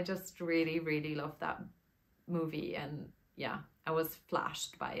 I just really love that movie, and yeah, I was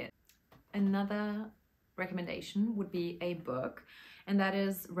flashed by it. Another recommendation would be a book, and that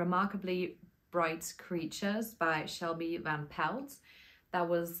is Remarkably Bright Creatures by Shelby Van Pelt. That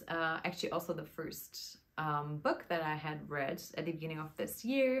was actually also the first book that I had read at the beginning of this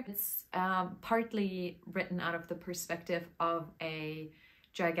year. It's partly written out of the perspective of a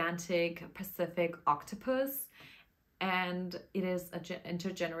gigantic Pacific octopus, and it is an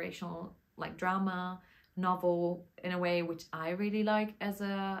intergenerational like drama novel in a way which I really like as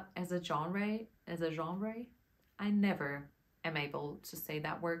a genre. I never am able to say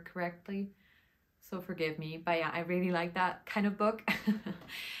that word correctly, so forgive me, but yeah, I really like that kind of book.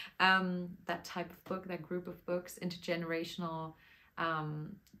 That type of book, that group of books, intergenerational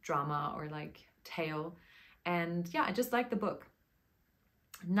drama or like tale. And yeah, I just like the book.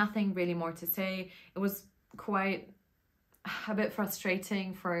 Nothing really more to say. It was quite a bit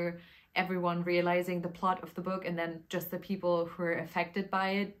frustrating for everyone realizing the plot of the book, and then just the people who are affected by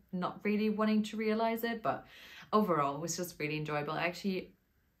it not really wanting to realize it. But overall, it was just really enjoyable. I actually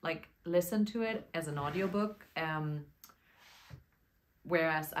like listened to it as an audiobook,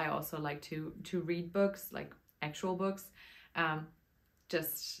 whereas I also like to read books, like actual books. I'm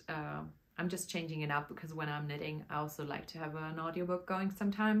just changing it up because when I'm knitting, I also like to have an audiobook going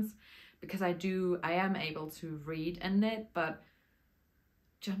sometimes, because I am able to read and knit, but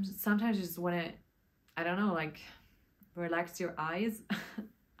sometimes you just want to, I don't know, like relax your eyes.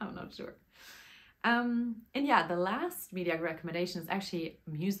 I'm not sure. And yeah, the last media recommendation is actually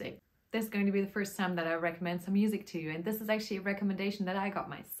music. this is going to be the first time that I recommend some music to you. And this is actually a recommendation that I got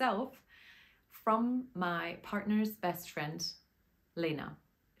myself from my partner's best friend, Lena.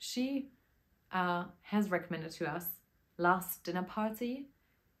 She has recommended to us Last Dinner Party,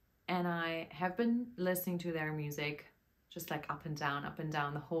 and I have been listening to their music just like up and down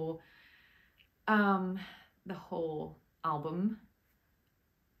the whole album,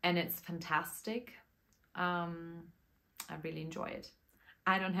 and it's fantastic. I really enjoy it.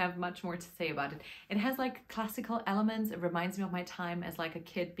 I don't have much more to say about it. It has like classical elements. It reminds me of my time as like a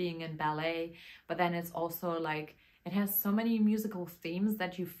kid being in ballet, but then it's also like, it has so many musical themes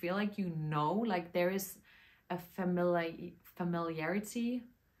that you feel like you know, like there is a familiarity.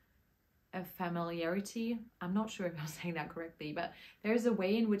 I'm not sure if I'm saying that correctly, but there's a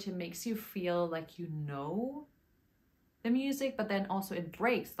way in which it makes you feel like you know the music, but then also it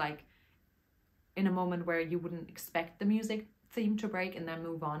breaks like in a moment where you wouldn't expect the music theme to break and then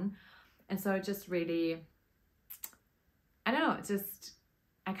move on. And so it just really, I don't know, it's just,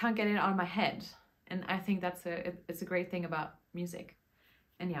 I can't get it out of my head. And I think that's it's a great thing about music.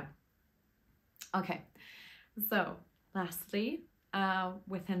 And yeah. Okay. So lastly,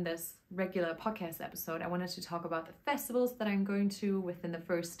 within this regular podcast episode, I wanted to talk about the festivals that I'm going to within the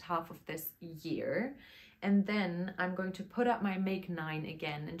first half of this year. And then I'm going to put up my Make 9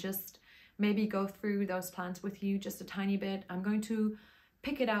 again and just maybe go through those plans with you just a tiny bit. I'm going to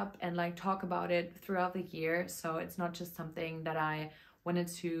pick it up and like talk about it throughout the year. So it's not just something that I wanted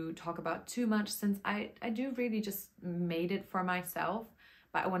to talk about too much, since I do really just made it for myself,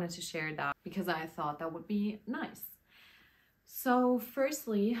 but I wanted to share that because I thought that would be nice. So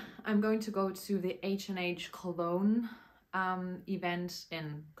firstly, I'm going to go to the H&H Cologne event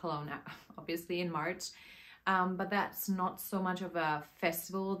in Cologne, obviously in March. But that's not so much of a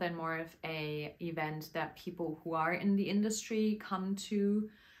festival than more of a event that people who are in the industry come to,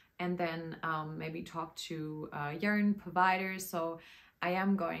 and then maybe talk to yarn providers. So I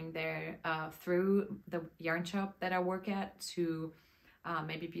am going there through the yarn shop that I work at to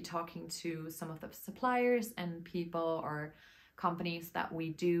maybe be talking to some of the suppliers and people or companies that we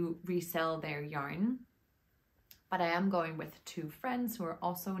do resell their yarn. But I am going with 2 friends who are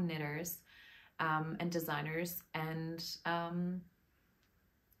also knitters and designers, and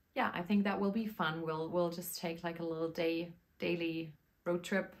yeah, I think that will be fun. We'll just take like a little daily road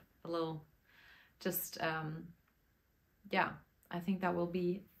trip, a little just yeah, I think that will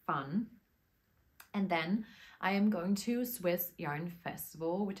be fun. And then I am going to Swiss Yarn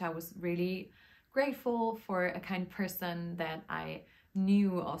Festival, which I was really grateful for a kind person that I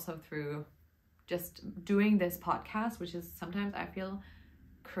knew also through just doing this podcast, which is sometimes I feel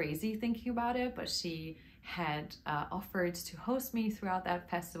crazy thinking about it, but she had offered to host me throughout that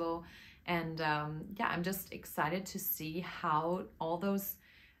festival. And yeah, I'm just excited to see how all those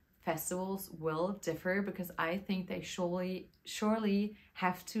festivals will differ, because I think they surely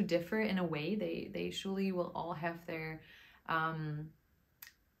have to differ in a way. They surely will all have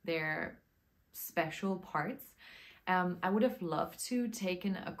their special parts. I would have loved to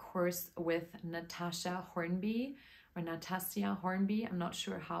taken a course with Natasha Hornby, or Natasha Hornby. I'm not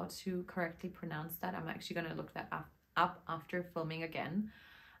sure how to correctly pronounce that. I'm actually going to look that up after filming again.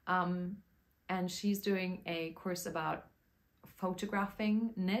 And she's doing a course about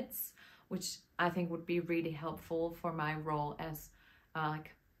photographing knits, which I think would be really helpful for my role as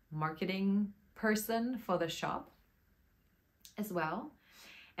like marketing person for the shop as well.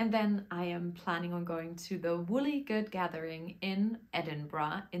 And then I am planning on going to the Woolly Good Gathering in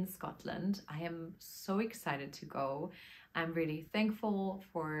Edinburgh in Scotland. I am so excited to go. I'm really thankful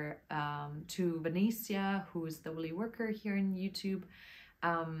for to Venetia, who's the woolly worker here in YouTube,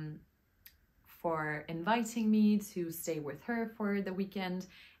 for inviting me to stay with her for the weekend.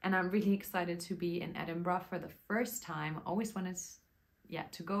 And I'm really excited to be in Edinburgh for the first time. I always wanted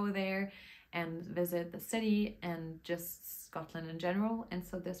to go there and visit the city and just Scotland in general. And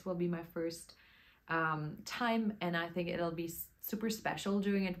so this will be my first time, and I think it'll be super special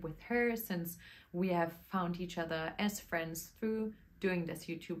doing it with her, since we have found each other as friends through doing this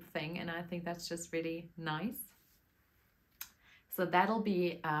YouTube thing, and I think that's just really nice. So that'll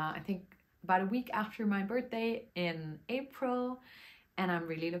be I think about a week after my birthday in April, and I'm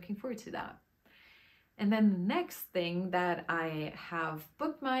really looking forward to that. And then the next thing that I have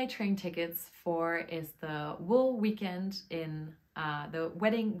booked my train tickets for is the wool weekend in the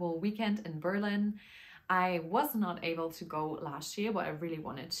wedding wool weekend in Berlin. I was not able to go last year, but I really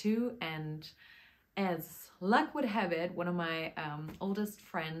wanted to. And as luck would have it, one of my oldest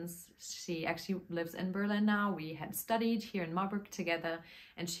friends, she actually lives in Berlin now. We had studied here in Marburg together,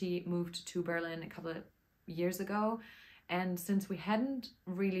 and she moved to Berlin a couple of years ago. And since we hadn't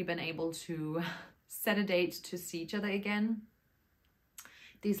really been able to set a date to see each other again,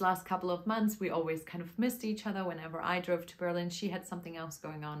 these last couple of months, we always kind of missed each other. Whenever I drove to Berlin, she had something else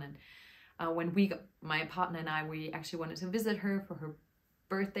going on. And when my partner and I, we actually wanted to visit her for her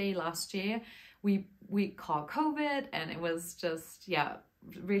birthday last year, we caught COVID, and it was just, yeah,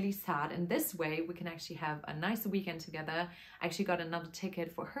 really sad. And this way we can actually have a nice weekend together. I actually got another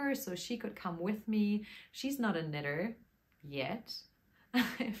ticket for her so she could come with me. She's not a knitter yet,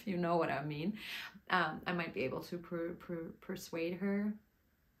 if you know what I mean. I might be able to persuade her,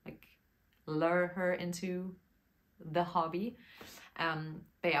 like lure her into the hobby.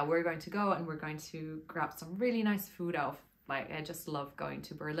 But yeah, we're going to go and we're going to grab some really nice food out. Like, I just love going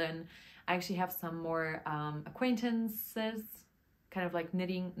to Berlin. I actually have some more acquaintances, kind of like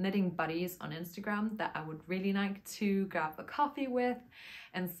knitting buddies on Instagram that I would really like to grab a coffee with.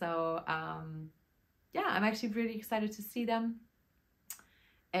 And so yeah, I'm actually really excited to see them.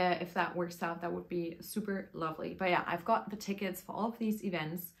 If that works out, that would be super lovely. But yeah, I've got the tickets for all of these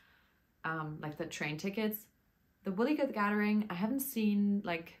events, like the train tickets. The Woolly Good Gathering, I haven't seen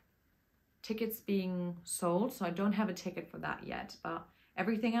like tickets being sold, so I don't have a ticket for that yet, but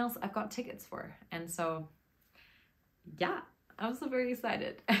everything else I've got tickets for. And so yeah, I'm so very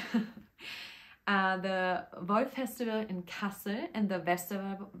excited. The Wolf Festival in Kassel and the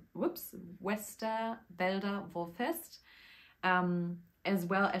Westerwälder Woolfest, as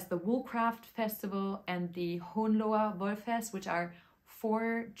well as the Woolcraft Festival and the Hohenloher Woolfest, which are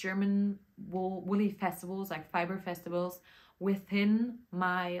 4 German woolly festivals, like fiber festivals, within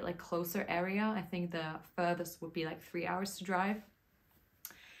my like closer area. I think the furthest would be like 3 hours to drive.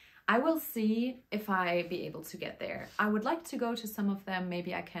 I will see if I be able to get there. I would like to go to some of them.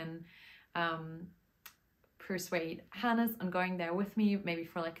 Maybe I can persuade Hannes on going there with me, maybe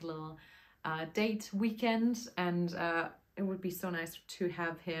for like a little date weekend. And it would be so nice to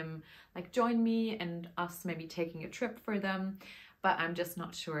have him like join me and us maybe taking a trip for them. But I'm just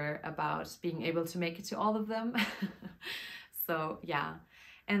not sure about being able to make it to all of them. So yeah.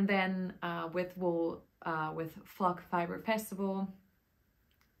 And then with Flock Fiber Festival,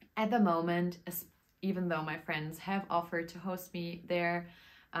 at the moment, even though my friends have offered to host me there,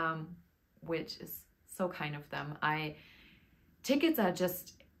 which is so kind of them, tickets are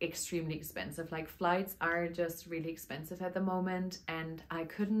just extremely expensive. Like, flights are just really expensive at the moment, and I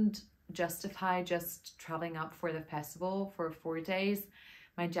couldn't justify just traveling up for the festival for 4 days.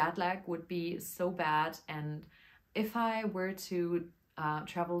 My jet lag would be so bad, and if I were to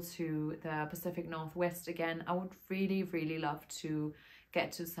travel to the Pacific Northwest again, I would really love to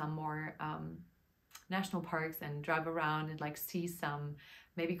get to some more national parks and drive around and like see some,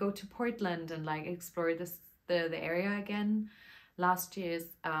 maybe go to Portland and like explore the area again. Last year's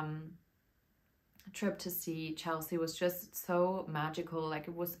trip to see Chelsea was just so magical. Like,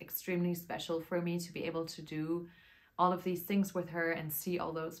 it was extremely special for me to be able to do all of these things with her and see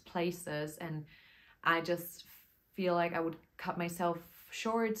all those places, and I just feel like I would cut myself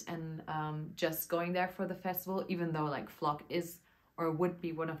short and just going there for the festival, even though like Flock is or would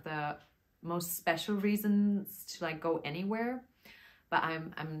be one of the most special reasons to like go anywhere. But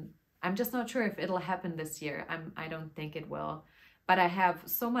I'm just not sure if it'll happen this year. I don't think it will, but I have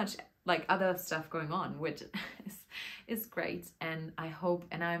so much like other stuff going on, which is great, and I hope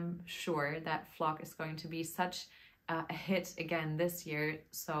and I'm sure that Flock is going to be such a hit again this year.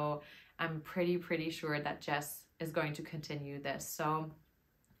 So I'm pretty sure that Jess is going to continue this. So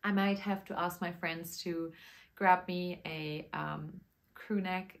I might have to ask my friends to grab me a crew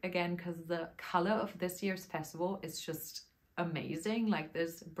neck again, because the color of this year's festival is just amazing. Like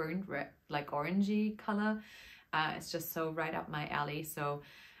this burnt red, like orangey color. It's just so right up my alley. So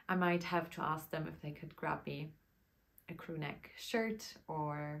I might have to ask them if they could grab me a crew neck shirt,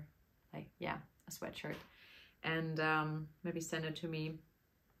 or like, yeah, a sweatshirt, and maybe send it to me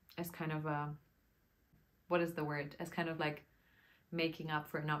as kind of a, what is the word, as kind of like making up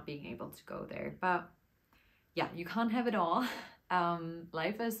for not being able to go there. But yeah, you can't have it all.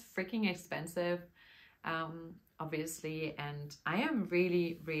 Life is freaking expensive, obviously, and I am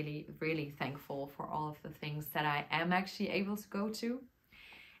really thankful for all of the things that I am actually able to go to.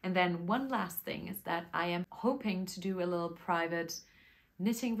 And then one last thing is that I am hoping to do a little private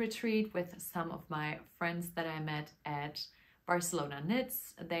knitting retreat with some of my friends that I met at Barcelona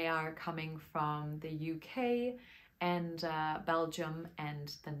Knits. They are coming from the UK and Belgium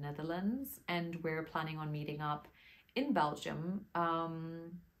and the Netherlands, and we're planning on meeting up in Belgium,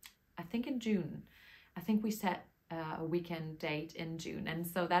 I think in June. I think we set a weekend date in June, and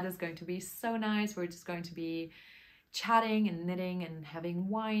so that is going to be so nice. We're just going to be chatting and knitting and having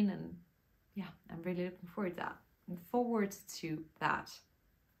wine, and yeah, I'm really looking forward to that. looking forward to that.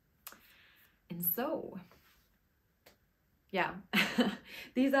 And so, yeah,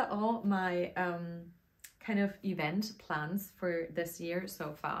 these are all my kind of event plans for this year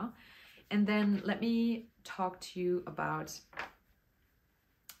so far. And then let me talk to you about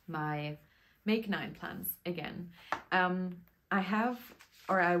my Make 9 plans again.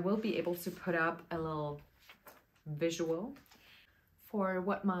 I will be able to put up a little visual for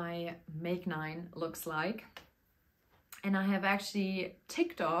what my Make 9 looks like. And I have actually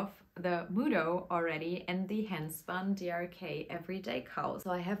ticked off the Mudo already and the handspun DRK everyday cowl.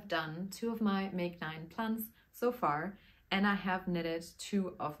 So I have done 2 of my Make 9 plans so far, and I have knitted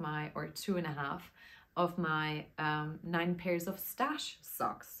 2 of my, or 2.5 of my 9 pairs of stash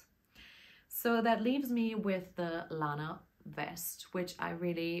socks. So that leaves me with the Lana vest, which I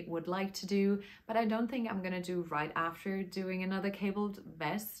really would like to do, but I don't think I'm gonna do right after doing another cabled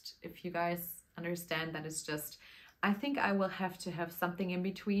vest. If you guys understand, that is just, I think I will have to have something in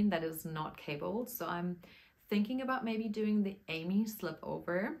between that is not cabled. So I'm thinking about maybe doing the Amy slip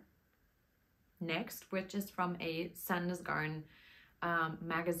over next, which is from a Sandnes Garn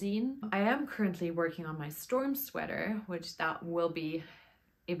magazine. I am currently working on my storm sweater, which that will be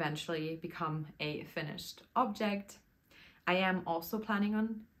eventually become a finished object. I am also planning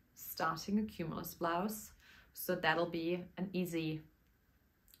on starting a cumulus blouse, so that'll be an easy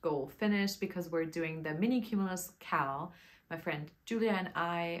goal finish because we're doing the mini cumulus cowl. My friend Julia and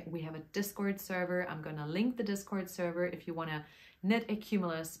I, we have a Discord server. I'm gonna link the Discord server if you wanna knit a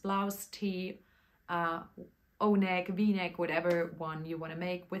cumulus blouse, tee, O-neck, V-neck, whatever one you wanna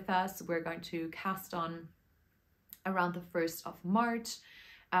make with us. We're going to cast on around the 1st of March.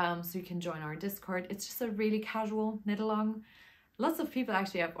 So you can join our Discord. It's just a really casual knit along. Lots of people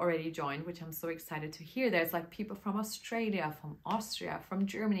actually have already joined, which I'm so excited to hear. There's like people from Australia, from Austria, from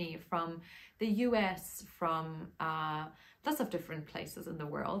Germany, from the US, from lots of different places in the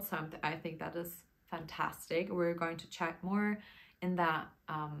world. So I think that is fantastic. We're going to chat more in that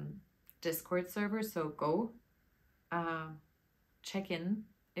Discord server. So go check in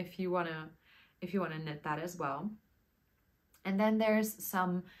if you wanna knit that as well. And then there's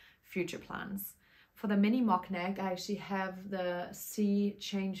some future plans. For the mini mock neck, I actually have the Sea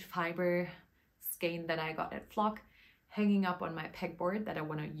Change Fiber skein that I got at Flock hanging up on my pegboard that I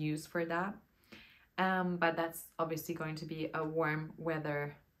want to use for that. But that's obviously going to be a warm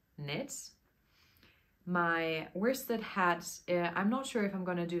weather knit. My worsted hat, I'm not sure if I'm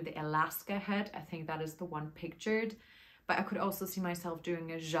going to do the Alaska hat. I think that is the one pictured. But I could also see myself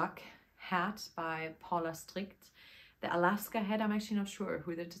doing a Jacques hat by Paula Strict. The Alaska hat, I'm actually not sure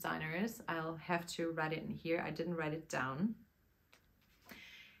who the designer is. I'll have to write it in here. I didn't write it down.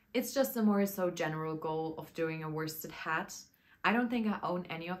 It's just a more so general goal of doing a worsted hat. I don't think I own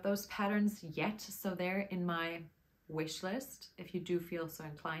any of those patterns yet, so they're in my wish list. If you do feel so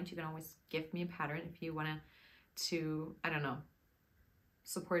inclined, you can always give me a pattern if you want to, I don't know,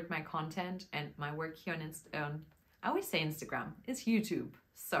 support my content and my work here on I always say Instagram. It's YouTube.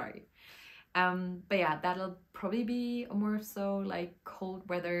 Sorry. But yeah, that'll probably be more so like cold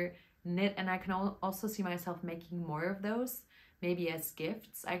weather knit, and I can also see myself making more of those, maybe as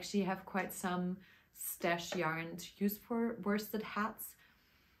gifts. I actually have quite some stash yarn to use for worsted hats,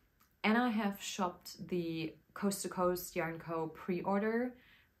 and I have shopped the Coast to Coast Yarn Co. pre-order,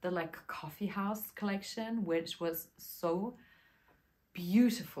 the like coffee house collection, which was so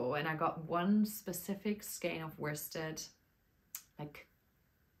beautiful, and I got one specific skein of worsted, like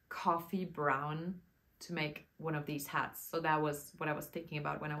coffee brown, to make one of these hats. So that was what I was thinking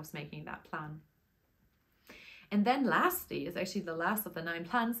about when I was making that plan. And then lastly, is actually the last of the 9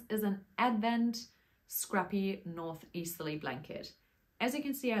 plans, is an Advent scrappy northeasterly blanket. As you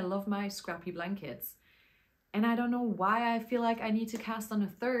can see, I love my scrappy blankets, and I don't know why I feel like I need to cast on a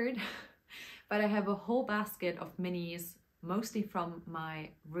 3rd, but I have a whole basket of minis, mostly from my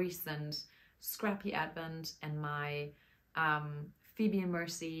recent scrappy Advent and my Phoebe and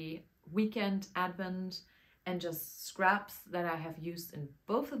Mercy weekend Advent, and just scraps that I have used in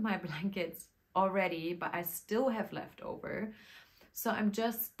both of my blankets already, but I still have left over. So I'm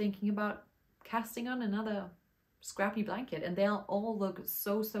just thinking about casting on another scrappy blanket, and they'll all look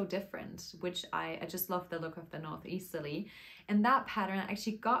so different, which I just love the look of the northeasterly. And that pattern I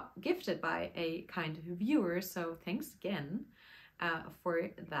actually got gifted by a kind viewer, so thanks again for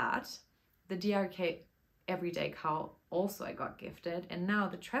that. The DRK everyday cowl also I got gifted, and now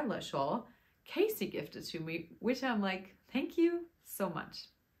the traveler shawl Casey gifted to me, which I'm like, thank you so much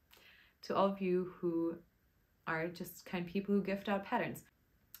to all of you who are just kind people who gift out patterns.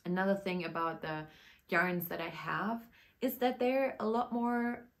 Another thing about the yarns that I have is that they're a lot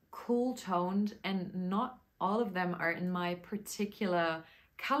more cool toned and not all of them are in my particular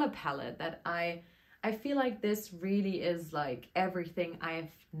color palette that I feel like this really is like everything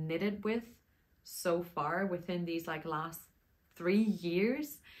I've knitted with so far within these like last 3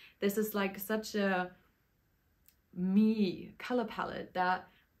 years. This is like such a me color palette that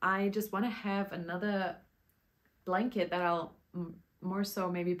I just want to have another blanket that I'll more so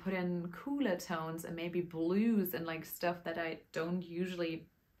maybe put in cooler tones and maybe blues and like stuff that I don't usually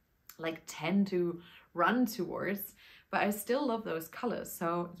like tend to run towards, but I still love those colors.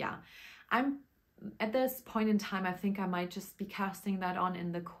 So yeah, I'm at this point in time, I think I might just be casting that on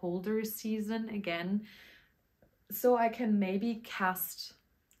in the colder season again, so I can maybe cast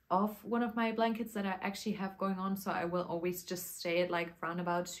off one of my blankets that I actually have going on. So I will always just stay at like round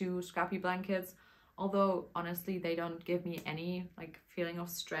about 2 scrappy blankets, although honestly they don't give me any like feeling of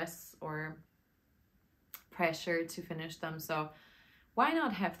stress or pressure to finish them. So why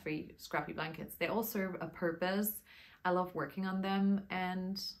not have 3 scrappy blankets? They all serve a purpose. I love working on them,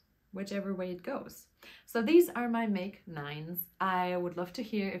 and whichever way it goes. So these are my make 9s. I would love to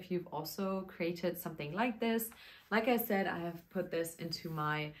hear if you've also created something like this. Like I said, I have put this into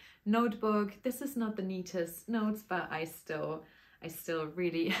my notebook. This is not the neatest notes, but I still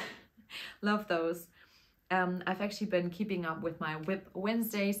really love those. I've actually been keeping up with my WIP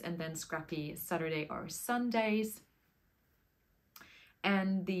Wednesdays and then scrappy Saturday or Sundays.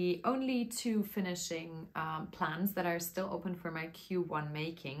 And the only 2 finishing plans that are still open for my Q1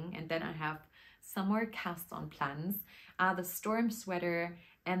 making, and then I have some more cast on plans, are the storm sweater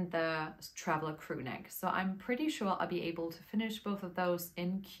and the traveler crew neck. So I'm pretty sure I'll be able to finish both of those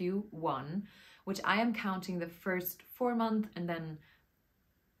in Q1, which I am counting the first 4 months, and then,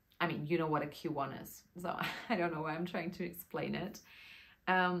 I mean, you know what a Q1 is, so I don't know why I'm trying to explain it.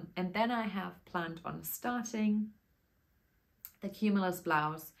 And then I have planned on starting the Cumulus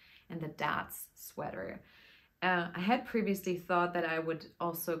blouse and the Dad's sweater. I had previously thought that I would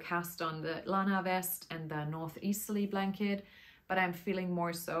also cast on the Lana vest and the northeasterly blanket, but I'm feeling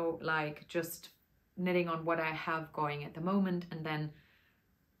more so like just knitting on what I have going at the moment and then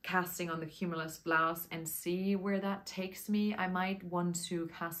casting on the Cumulus blouse and see where that takes me. I might want to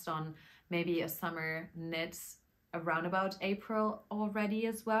cast on maybe a summer knit around about April already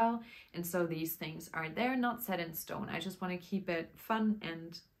as well, and so these things are there, not set in stone. I just want to keep it fun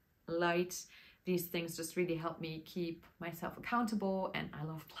and light. These things just really help me keep myself accountable, and I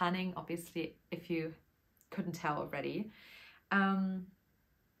love planning, obviously, if you couldn't tell already. And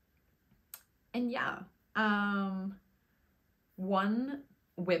yeah, one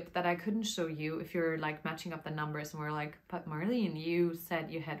WIP that I couldn't show you, if you're like matching up the numbers and we're like, but Marlene, you said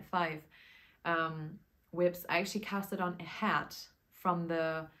you had 5 WIPs. I actually casted on a hat from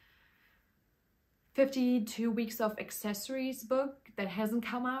the 52 Weeks of Accessories book that hasn't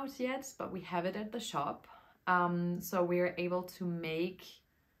come out yet, but we have it at the shop. So we're able to make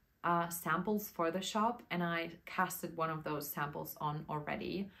samples for the shop, and I casted one of those samples on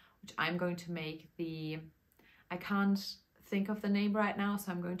already, which I'm going to make I can't think of the name right now,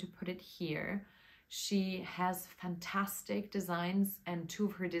 so I'm going to put it here. She has fantastic designs, and 2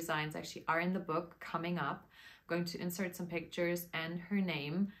 of her designs actually are in the book coming up. I'm going to insert some pictures and her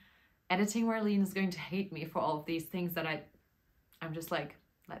name. Editing Marlene is going to hate me for all of these things that I'm just like,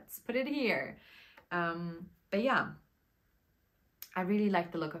 let's put it here. But yeah, I really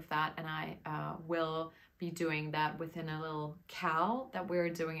like the look of that, and I will be doing that within a little cowl that we're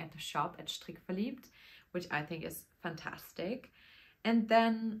doing at the shop at Strickverliebt, which I think is fantastic. And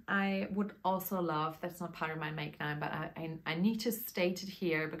then I would also love, that's not part of my make 9, but I need to state it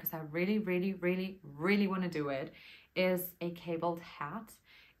here because I really, really, really, really want to do it, is a cabled hat.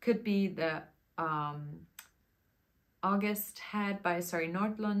 Could be the August hat by Sari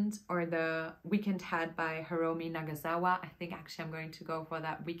Nordlund or the weekend hat by Hiromi Nagasawa. I think actually I'm going to go for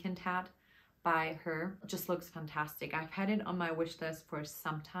that weekend hat by her. It just looks fantastic. I've had it on my wish list for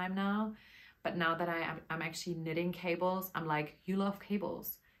some time now, but now that I'm actually knitting cables, I'm like, you love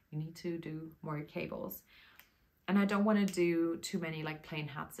cables, you need to do more cables. And I don't want to do too many like plain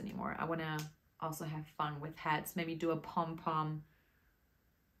hats anymore. I want to also have fun with hats, maybe do a pom-pom,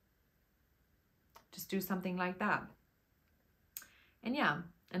 just do something like that. And yeah,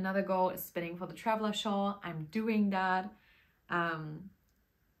 another goal is spinning for the traveler shawl. I'm doing that.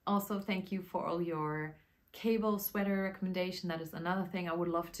 Also, thank you for all your cable sweater recommendation. That is another thing I would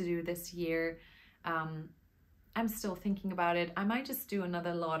love to do this year. I'm still thinking about it. I might just do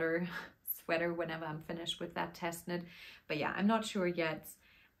another Lauder sweater whenever I'm finished with that test knit. But yeah, I'm not sure yet.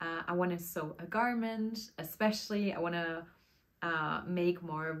 I want to sew a garment, especially I want to make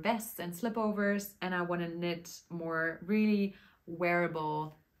more vests and slipovers, and I want to knit more really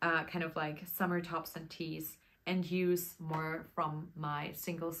wearable kind of like summer tops and tees, and use more from my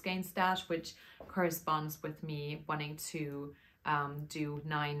single skein stash, which corresponds with me wanting to do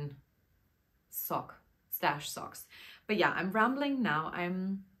 9 stash socks. But yeah, I'm rambling now.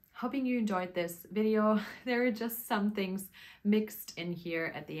 I'm hoping you enjoyed this video. There are just some things mixed in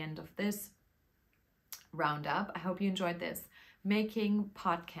here at the end of this roundup. I hope you enjoyed this making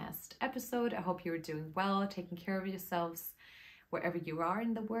podcast episode. I hope you're doing well, taking care of yourselves wherever you are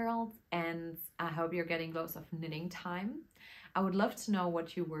in the world, and I hope you're getting loads of knitting time. I would love to know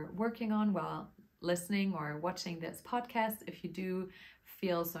what you were working on while listening or watching this podcast. If you do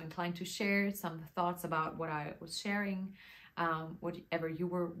feel so inclined to share some thoughts about what I was sharing, whatever you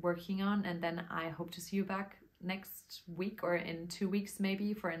were working on, and then I hope to see you back next week or in 2 weeks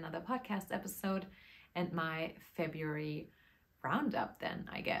maybe for another podcast episode and my February roundup then,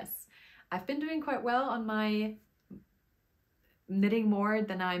 I guess. I've been doing quite well on my knitting more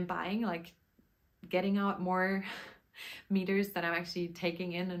than I'm buying, like getting out more meters that I'm actually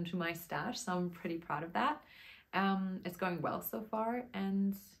taking into my stash, so I'm pretty proud of that. It's going well so far,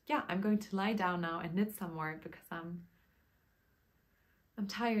 and yeah, I'm going to lie down now and knit some more because I'm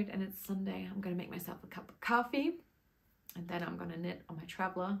tired and it's Sunday. I'm gonna make myself a cup of coffee, and then I'm gonna knit on my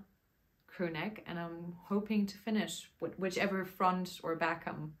traveler crew neck, and I'm hoping to finish whichever front or back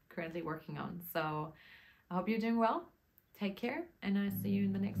I'm currently working on. So I hope you're doing well. Take care, and I'll see you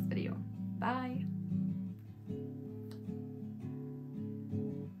in the next video. Bye.